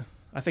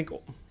 I think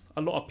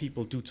a lot of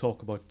people do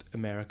talk about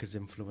America's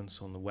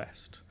influence on the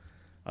West.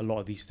 A lot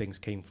of these things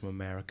came from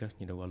America.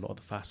 A lot of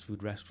the fast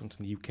food restaurants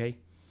in the UK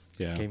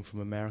Yeah. came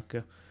from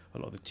America. A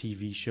lot of the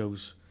TV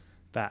shows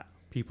that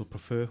people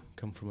prefer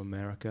come from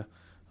America.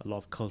 A lot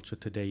of culture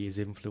today is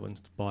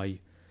influenced by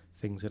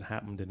things that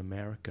happened in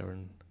America,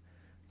 and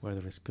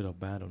whether it's good or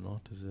bad or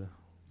not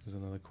is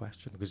another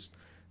question. Because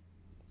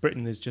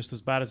Britain is just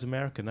as bad as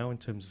America now in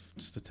terms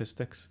of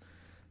statistics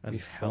and We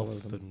follow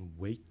health them. and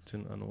weight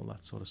and all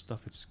that sort of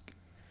stuff.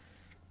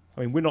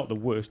 We're not the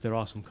worst. There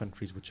are some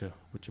countries which are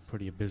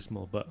pretty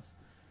abysmal, but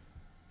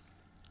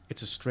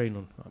it's a strain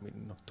on.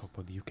 Not talk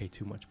about the UK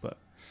too much, but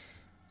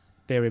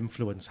their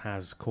influence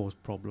has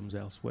caused problems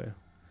elsewhere,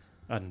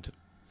 and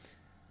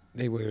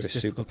They were it's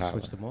a difficult to superpower.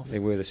 switch them off. They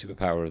were the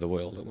superpower of the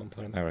world at one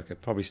point. America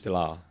probably still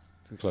are.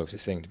 It's the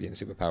closest thing to being a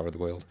superpower of the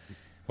world.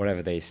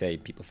 Whatever they say,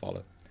 people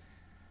follow.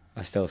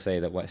 I still say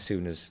that as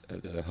soon as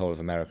the whole of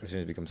America, as soon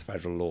as it becomes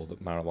federal law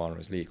that marijuana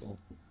is legal,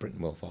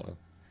 Britain will follow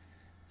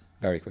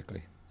very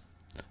quickly.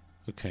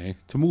 Okay.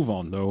 To move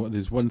on, though,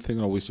 there's one thing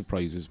that always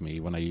surprises me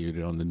when I hear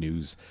it on the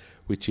news,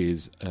 which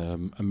is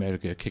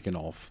America kicking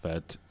off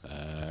that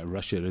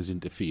Russia has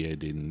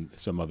interfered in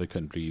some other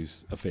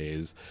countries'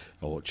 affairs,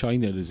 or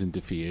China has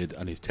interfered,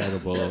 and it's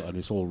terrible, and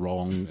it's all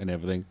wrong and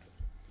everything.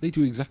 They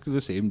do exactly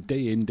the same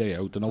day in, day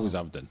out, and always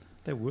have done.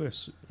 They're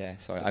worse. Yeah,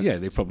 sorry. Yeah,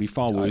 they're probably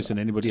far worse than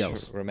anybody just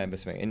else. Remember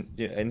something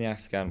in the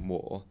Afghan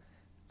war.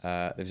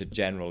 There was a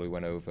general who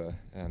went over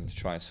to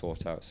try and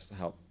sort out,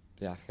 help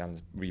the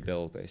Afghans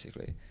rebuild.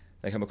 Basically,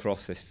 they come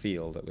across this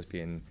field that was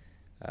being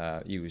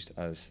used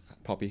as a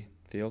poppy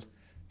field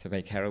to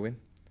make heroin.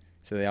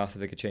 So they asked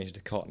if they could change it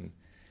to cotton.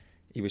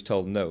 He was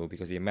told no,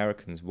 because the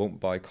Americans won't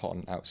buy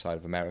cotton outside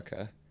of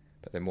America,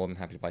 but they're more than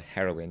happy to buy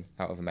heroin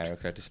out of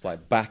America to supply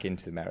it back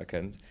into the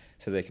Americans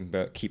so they can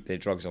keep their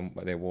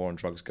their war on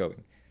drugs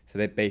going. So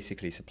they're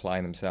basically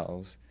supplying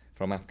themselves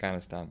from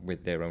Afghanistan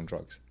with their own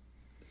drugs.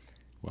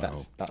 Wow.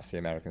 That's the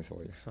Americans for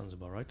you. Sounds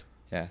about right.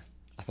 Yeah,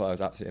 I thought that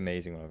was absolutely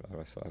amazing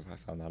when I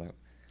found that out.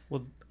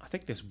 Well, I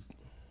think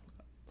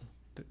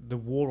the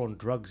war on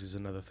drugs is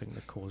another thing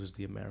that causes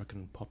the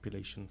American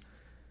population.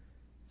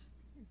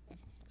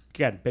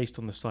 Again, based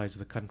on the size of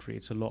the country,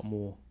 it's a lot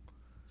more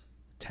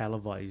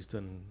televised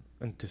and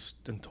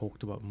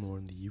talked about more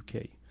in the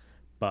UK.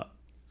 But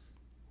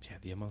yeah,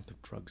 the amount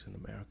of drugs in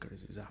America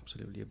is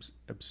absolutely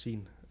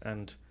obscene,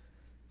 and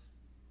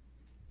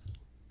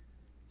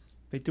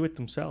they do it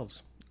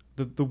themselves.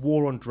 The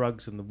war on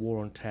drugs and the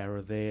war on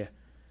terror, their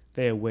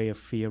way of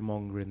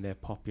fear-mongering their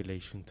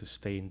population to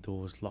stay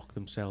indoors, lock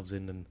themselves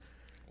in, and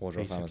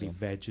Order off basically Amazon.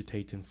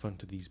 vegetate in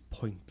front of these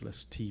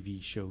pointless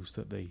TV shows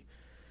that they...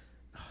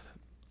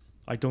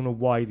 I don't know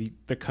why the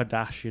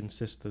Kardashian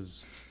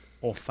sisters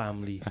or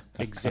family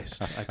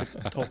exist. I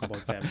could talk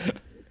about them.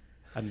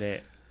 And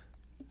their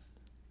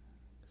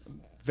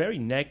very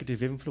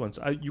negative influence.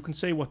 You can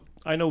say what...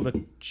 I know that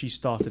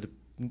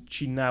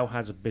she now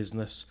has a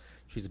business.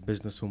 She's a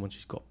businesswoman.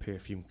 She's got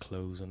perfume,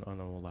 clothes, and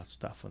all that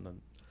stuff. And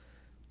then,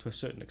 to a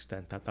certain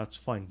extent, that's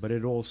fine. But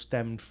it all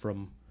stemmed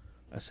from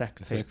a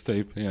sex tape. Sex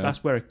tape, yeah.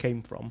 That's where it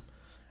came from.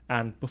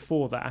 And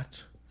before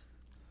that,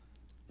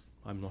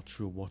 I'm not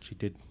sure what she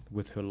did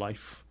with her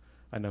life.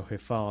 I know her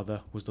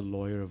father was the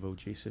lawyer of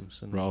O.J.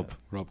 Simpson. Rob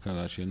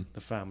Kardashian.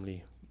 The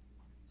family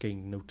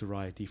gained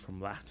notoriety from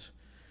that.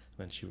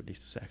 Then she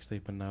released a sex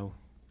tape, and now...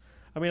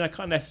 I mean, I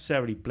can't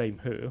necessarily blame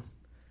her.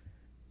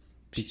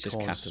 She's just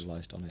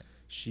capitalised on it.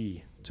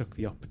 She took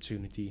the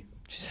opportunity.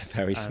 She's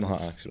very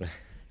smart, actually.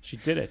 She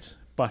did it.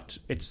 But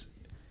it's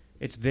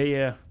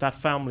that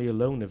family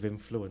alone have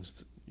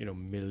influenced,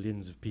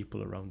 millions of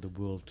people around the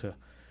world to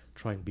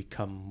try and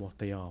become what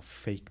they are.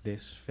 Fake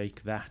this,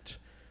 fake that.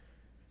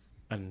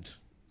 And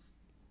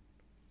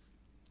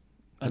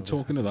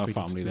talking to that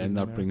family then,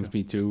 that America. brings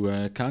me to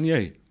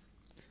Kanye.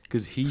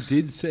 Because he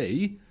did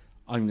say,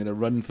 I'm going to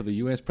run for the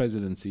US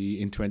presidency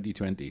in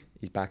 2020.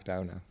 He's back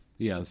down now.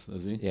 He has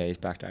he? Yeah, he's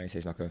back down. He says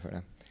he's not going for it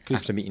now. 'Cause-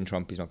 After meeting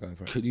Trump, he's not going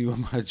for it. Could you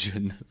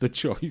imagine the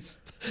choice?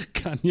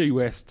 Kanye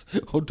West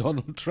or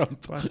Donald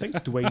Trump? I think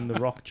Dwayne The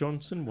Rock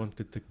Johnson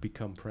wanted to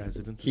become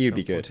president. at He would some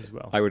be point good as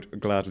well. I would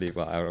gladly,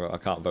 well, I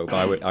can't vote,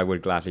 but I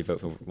would gladly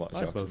vote for what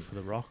I'd vote for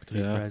The Rock to be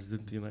Yeah.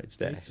 president of the United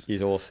Yeah, States.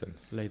 he's awesome.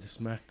 Lay the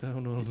smack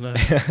down on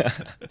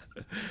that.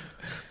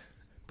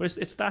 But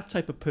it's that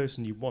type of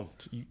person you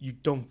want. You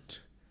don't...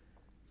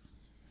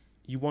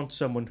 You want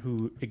someone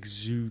who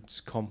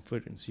exudes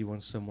confidence. You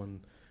want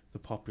someone the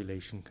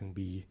population can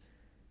be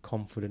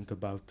confident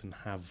about and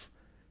have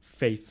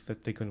faith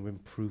that they're going to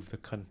improve the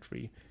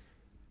country.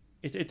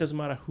 It doesn't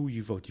matter who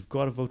you vote. You've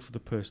got to vote for the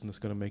person that's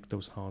going to make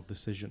those hard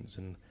decisions.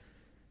 And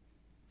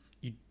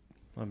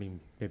I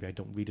mean, maybe I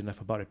don't read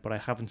enough about it, but I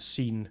haven't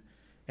seen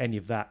any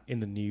of that in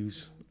the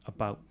news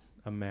about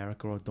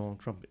America or Donald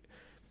Trump.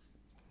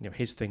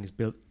 His thing is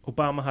built.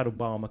 Obama had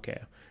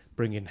Obamacare,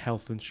 bringing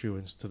health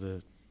insurance to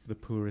the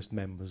poorest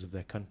members of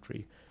their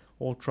country.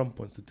 All Trump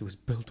wants to do is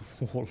build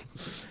a wall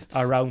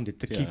around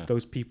it to keep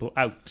those people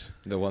out.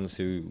 The ones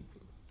who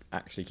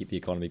actually keep the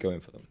economy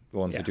going for them. The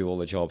ones who do all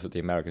the jobs that the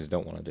Americans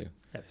don't want to do.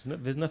 Yeah,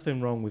 there's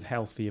nothing wrong with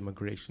healthy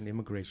immigration.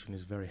 Immigration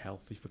is very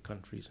healthy for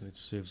countries and it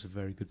serves a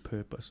very good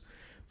purpose.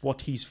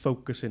 What he's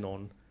focusing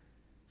on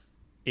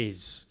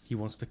is he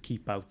wants to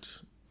keep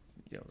out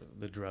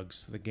the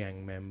drugs, the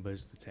gang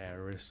members, the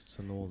terrorists,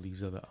 and all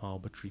these other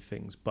arbitrary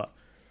things. But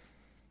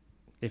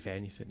if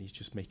anything, he's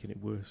just making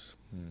it worse.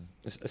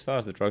 As far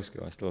as the drugs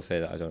go, I still say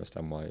that I don't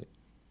understand why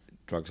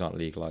drugs aren't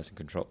legalised and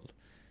controlled.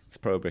 Because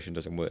prohibition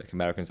doesn't work.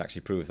 Americans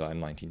actually proved that in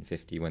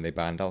 1950 when they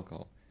banned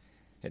alcohol.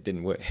 It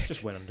didn't work. It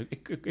just went under.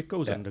 It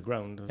goes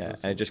underground. Yeah,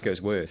 and it just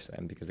goes worse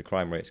then because the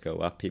crime rates go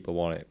up. People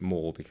want it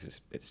more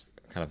because it's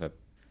kind of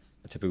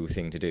a taboo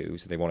thing to do,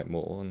 so they want it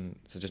more, and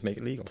so just make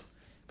it legal,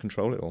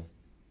 control it all.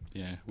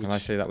 Yeah, And I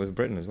say that with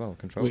Britain as well,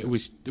 control it.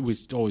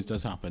 which always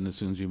does happen. As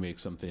soon as you make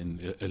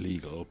something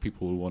illegal,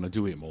 people will want to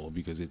do it more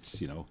because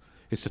it's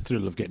it's the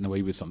thrill of getting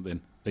away with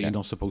something that you're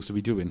not supposed to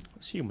be doing.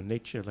 It's human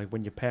nature. Like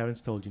when your parents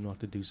told you not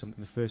to do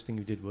something, the first thing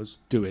you did was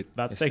Do it.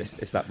 that It's, thing.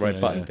 it's that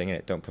red button thing,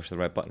 innit? Don't push the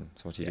red button.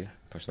 So what do you do?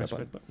 Push the Press red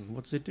red button. button.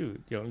 What does it do?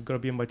 You've got to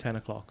be in by 10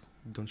 o'clock.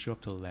 Don't show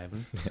up till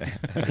 11.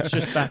 It's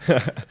just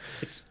that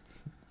it's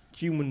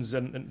humans,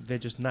 and they're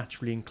just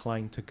naturally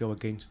inclined to go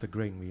against the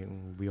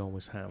grain. We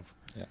always have.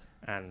 Yeah.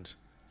 And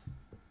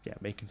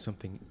making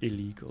something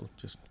illegal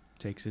just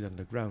takes it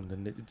underground,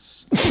 and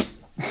it's.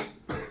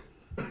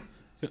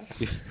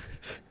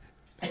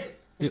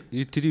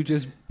 Did you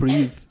just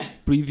breathe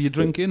your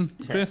drink in,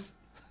 Chris?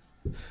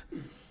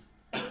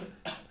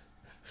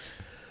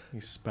 You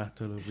spat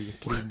all over your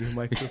clean new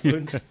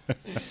microphones.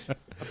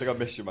 I think I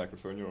missed your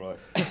microphone, you're right.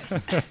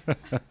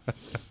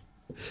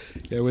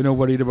 Yeah, we're not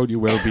worried about your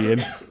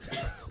well-being.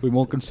 We're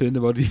more concerned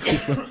about you.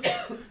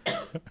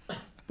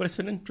 But it's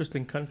an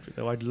interesting country,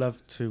 though. I'd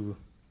love to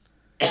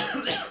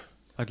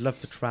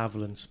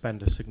travel and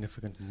spend a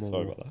significant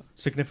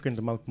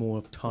amount more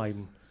of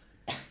time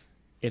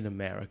in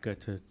America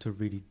to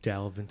really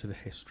delve into the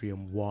history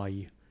and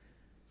why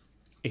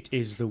it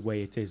is the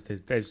way it is.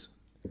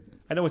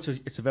 I know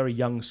it's a very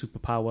young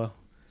superpower.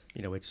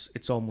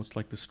 It's almost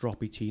like the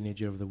stroppy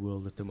teenager of the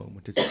world at the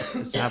moment.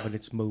 It's having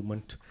its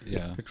moment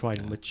to try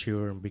and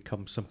mature and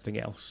become something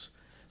else.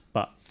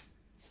 But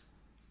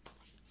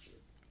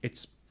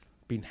it's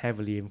been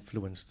heavily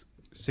influenced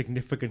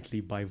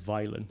significantly by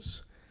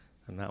violence.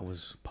 and that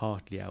was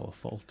partly our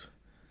fault.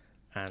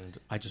 And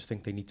I just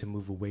think they need to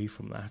move away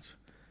from that.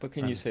 But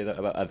can you say that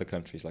about other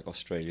countries like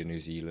Australia, New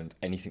Zealand,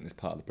 anything that's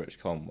part of the British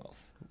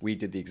Commonwealth? We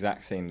did the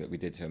exact same that we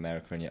did to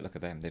America, and yet look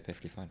at them, they're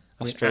perfectly fine.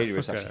 I mean, Australia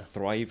is Africa- actually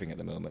thriving at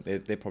the moment.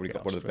 They've probably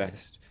got one of the Australia.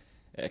 best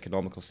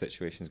economical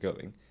situations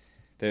going.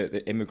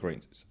 The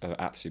immigrants are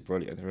absolutely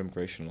brilliant. Their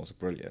immigration laws are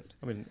brilliant.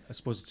 I mean, I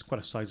suppose it's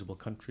quite a sizable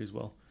country as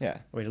well. Yeah.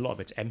 I mean, a lot of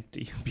it's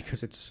empty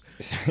because it's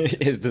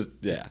It's just,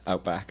 yeah,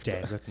 outback.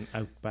 desert and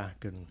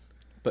outback and...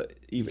 But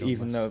even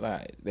Enormous. though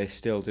that, they're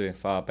still doing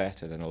far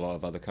better than a lot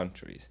of other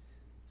countries.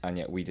 And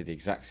yet we did the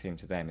exact same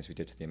to them as we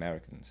did to the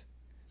Americans.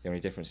 The only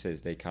difference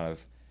is they kind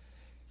of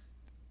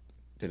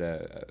did I'm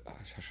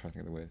trying to think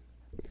of the word.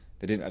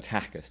 They didn't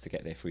attack us to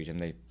get their freedom.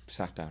 They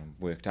sat down and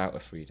worked out a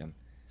freedom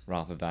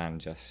rather than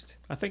just...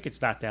 I think it's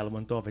that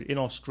element of it. In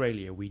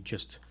Australia, we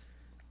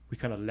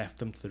kind of left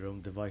them to their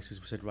own devices.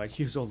 We said, right,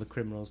 here's all the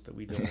criminals that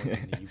we don't want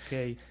in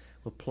the UK.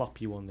 We'll plop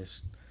you on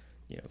this,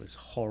 this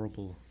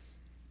horrible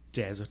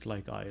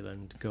desert-like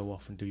island. Go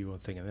off and do your own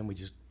thing. And then we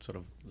just sort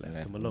of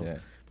left them alone. Yeah.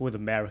 But with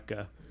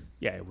America,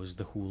 it was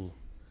the whole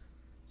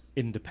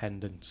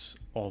independence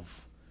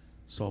of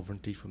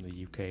sovereignty from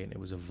the UK, and it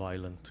was a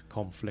violent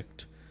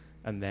conflict.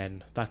 And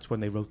then that's when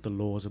they wrote the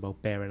laws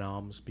about bearing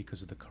arms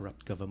because of the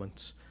corrupt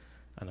governments.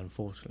 And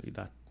unfortunately,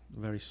 that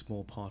very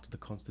small part of the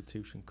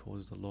Constitution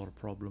causes a lot of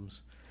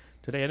problems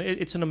today. And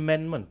it's an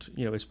amendment.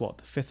 It's what,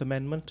 the Fifth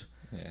Amendment?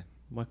 Yeah.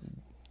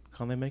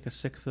 Can't they make a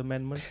Sixth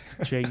Amendment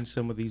to change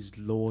some of these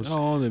laws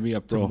Oh, they'd be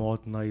up, to bro.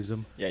 modernise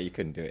them? Yeah, you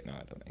couldn't do it now,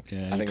 I don't think. Yeah,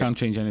 I you think can't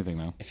change anything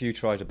now. if you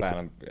tried to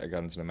ban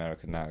guns in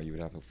America now, you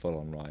would have a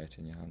full-on riot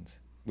in your hands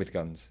with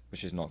guns,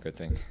 which is not a good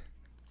thing.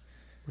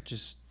 Which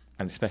is,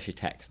 And especially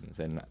Texans,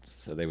 they're nuts,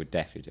 so they would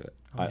definitely do it.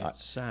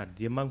 it's sad.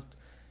 The amount...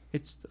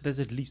 There's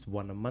at least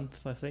one a month,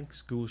 I think,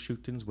 school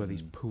shootings where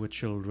these poor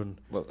children...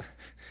 Well,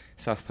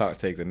 South Park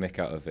take the mick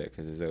out of it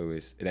because there's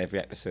always, in every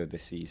episode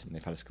this season,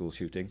 they've had a school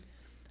shooting,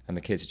 and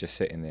the kids are just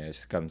sitting there,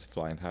 there's guns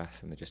flying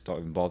past, and they're just not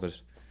even bothered.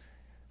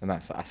 And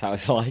that's how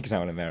it's like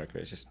now in America.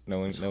 It's just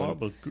It's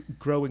horrible.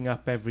 Growing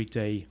up every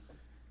day,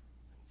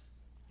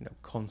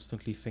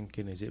 constantly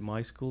thinking, is it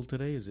my school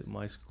today? Is it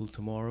my school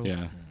tomorrow?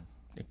 Yeah.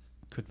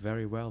 Could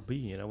very well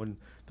be, and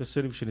the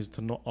solution is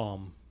to not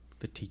arm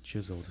the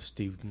teachers or the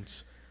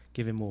students.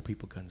 Giving more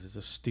people guns is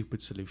a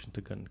stupid solution to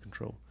gun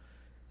control.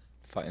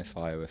 Fighting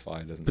fire with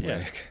fire doesn't Yeah.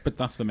 work. But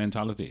that's the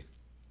mentality.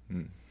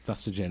 Mm.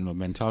 That's the general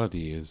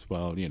mentality is,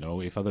 well,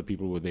 if other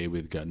people were there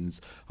with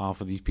guns, half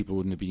of these people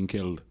wouldn't have been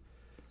killed.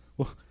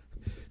 Well,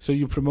 so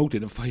you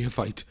promoted a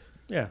firefight.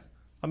 Yeah.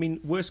 I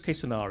mean, worst case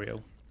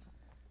scenario,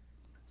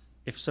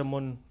 if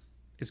someone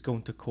is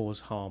going to cause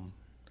harm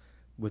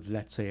with,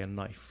 let's say, a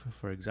knife,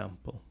 for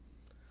example,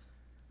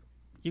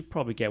 you'd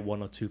probably get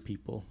one or two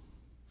people,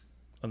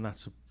 and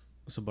that's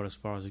about as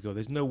far as you go.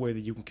 There's no way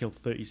that you can kill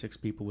 36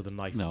 people with a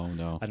knife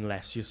No.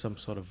 unless you're some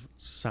sort of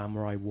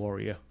samurai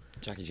warrior.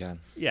 Jackie Chan.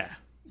 Yeah,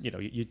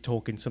 you're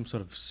talking some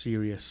sort of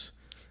serious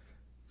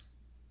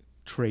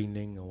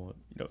training, or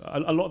a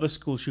lot of the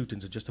school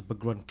shootings are just a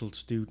begruntled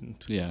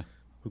student Yeah.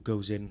 who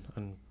goes in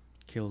and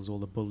kills all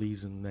the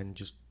bullies, and then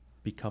just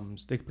become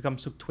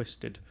so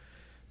twisted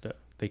that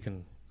they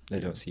can. They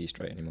don't see you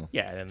straight anymore.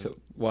 Yeah. And So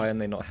why are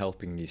they not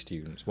helping these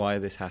students? Why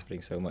is this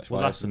happening so much?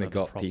 Well, Why that's haven't they another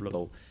got problem.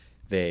 people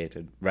there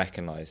to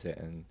recognise it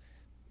and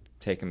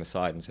take them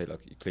aside and say,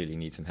 look, you clearly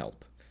need some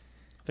help?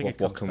 I think what it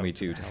comes can down we to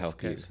do the to help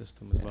healthcare you?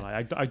 system as well.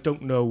 I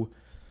don't know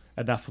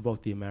enough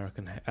about the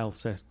American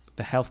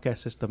the healthcare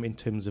system in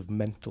terms of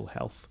mental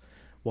health,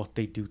 what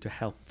they do to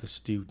help the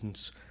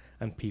students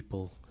and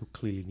people who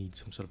clearly need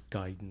some sort of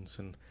guidance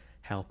and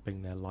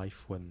helping their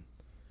life when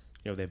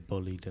they're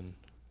bullied and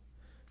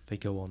they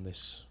go on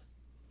this,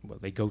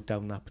 they go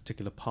down that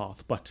particular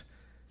path. But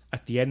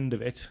at the end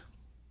of it,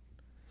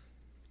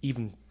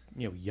 even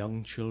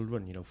young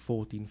children,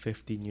 14,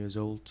 15 years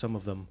old, some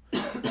of them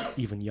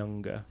even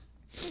younger,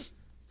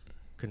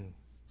 can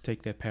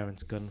take their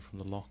parents' gun from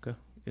the locker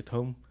at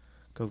home,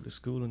 go to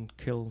school and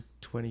kill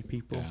 20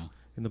 people Yeah.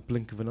 in the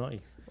blink of an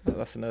eye. Well,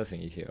 that's another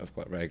thing you hear of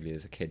quite regularly,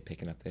 is a kid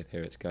picking up their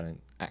parent's gun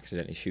and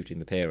accidentally shooting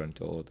the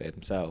parent or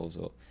themselves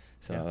or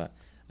something like that.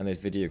 And there's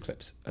video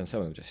clips, and some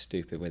of them are just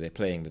stupid, where they're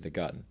playing with the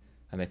gun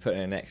and they're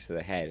putting it next to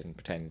their head and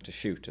pretending to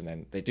shoot, and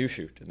then they do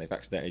shoot and they've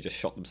accidentally just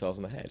shot themselves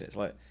in the head. It's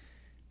like,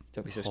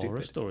 don't be so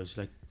Horror stupid. stories,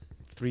 like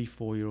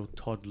 3-4-year-old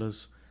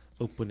toddlers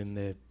opening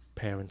their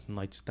parents'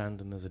 nightstand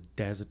and there's a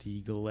Desert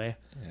Eagle there.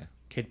 Yeah.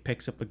 Kid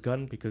picks up the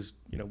gun because,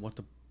 what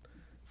the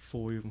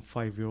 4 and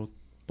 5-year-old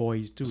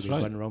boys do. That's They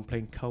right. run around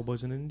playing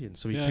cowboys and Indians.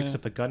 So he Yeah, picks yeah.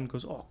 up the gun and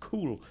goes, oh,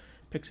 cool.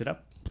 Picks it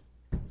up.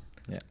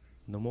 Yeah.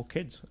 No more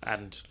kids.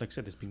 And like I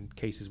said, there's been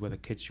cases where the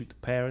kids shoot the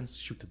parents,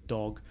 shoot the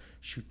dog,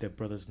 shoot their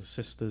brothers and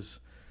sisters.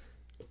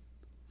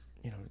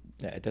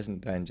 Yeah, it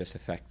doesn't then just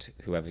affect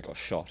whoever got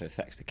shot. It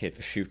affects the kid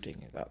for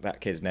shooting. That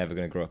kid's never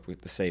going to grow up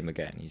with the same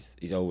again.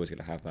 He's always going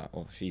to have that,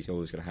 or she's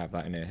always going to have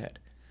that in her head.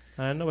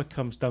 And I know it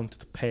comes down to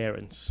the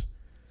parents.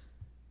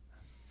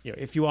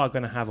 If you are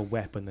going to have a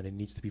weapon, then it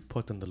needs to be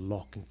put under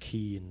lock and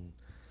key, and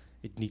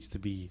it needs to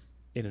be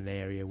in an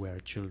area where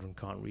children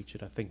can't reach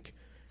it. I think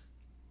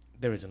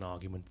there is an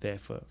argument there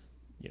for,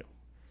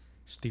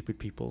 stupid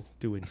people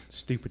doing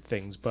stupid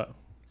things, but,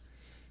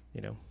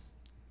 it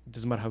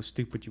doesn't matter how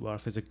stupid you are.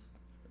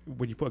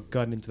 When you put a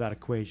gun into that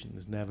equation,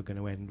 it's never going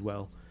to end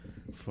well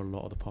for a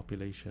lot of the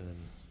population. And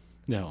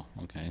No,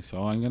 okay.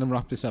 So I'm going to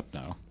wrap this up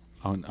now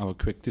on our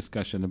quick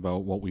discussion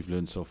about what we've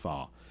learned so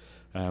far.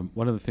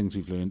 One of the things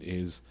we've learned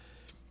is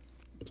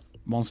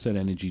Monster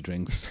energy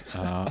drinks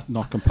are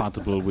not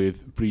compatible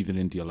with breathing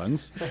into your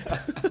lungs.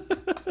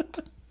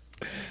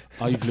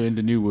 I've learned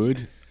a new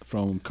word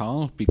from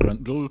Carl,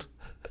 begruntled.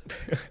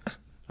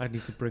 I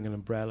need to bring an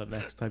umbrella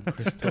next time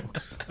Chris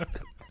talks.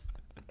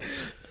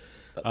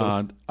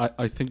 And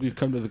I think we've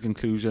come to the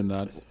conclusion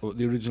that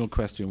the original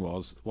question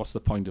was, what's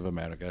the point of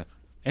America?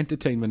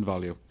 Entertainment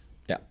value.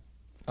 Yeah,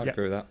 I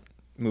agree with that.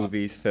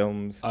 Movies,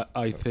 films.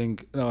 I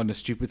think, and the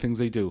stupid things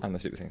they do. And the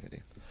stupid things they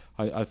do.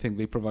 I think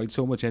they provide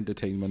so much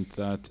entertainment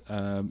that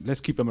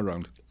let's keep them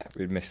around.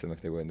 We'd miss them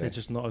if they weren't there. They're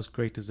just not as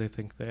great as they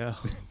think they are.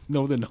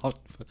 No, they're not.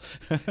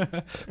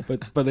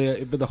 but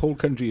the whole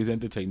country is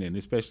entertaining,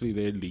 especially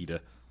their leader.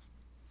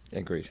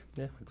 Agreed.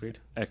 Yeah, agreed.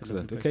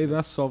 Excellent. Okay,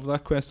 that's solved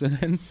that question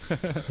then.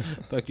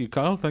 Thank you,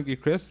 Carl. Thank you,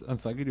 Chris. And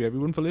thank you to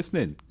everyone for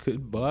listening.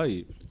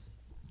 Goodbye.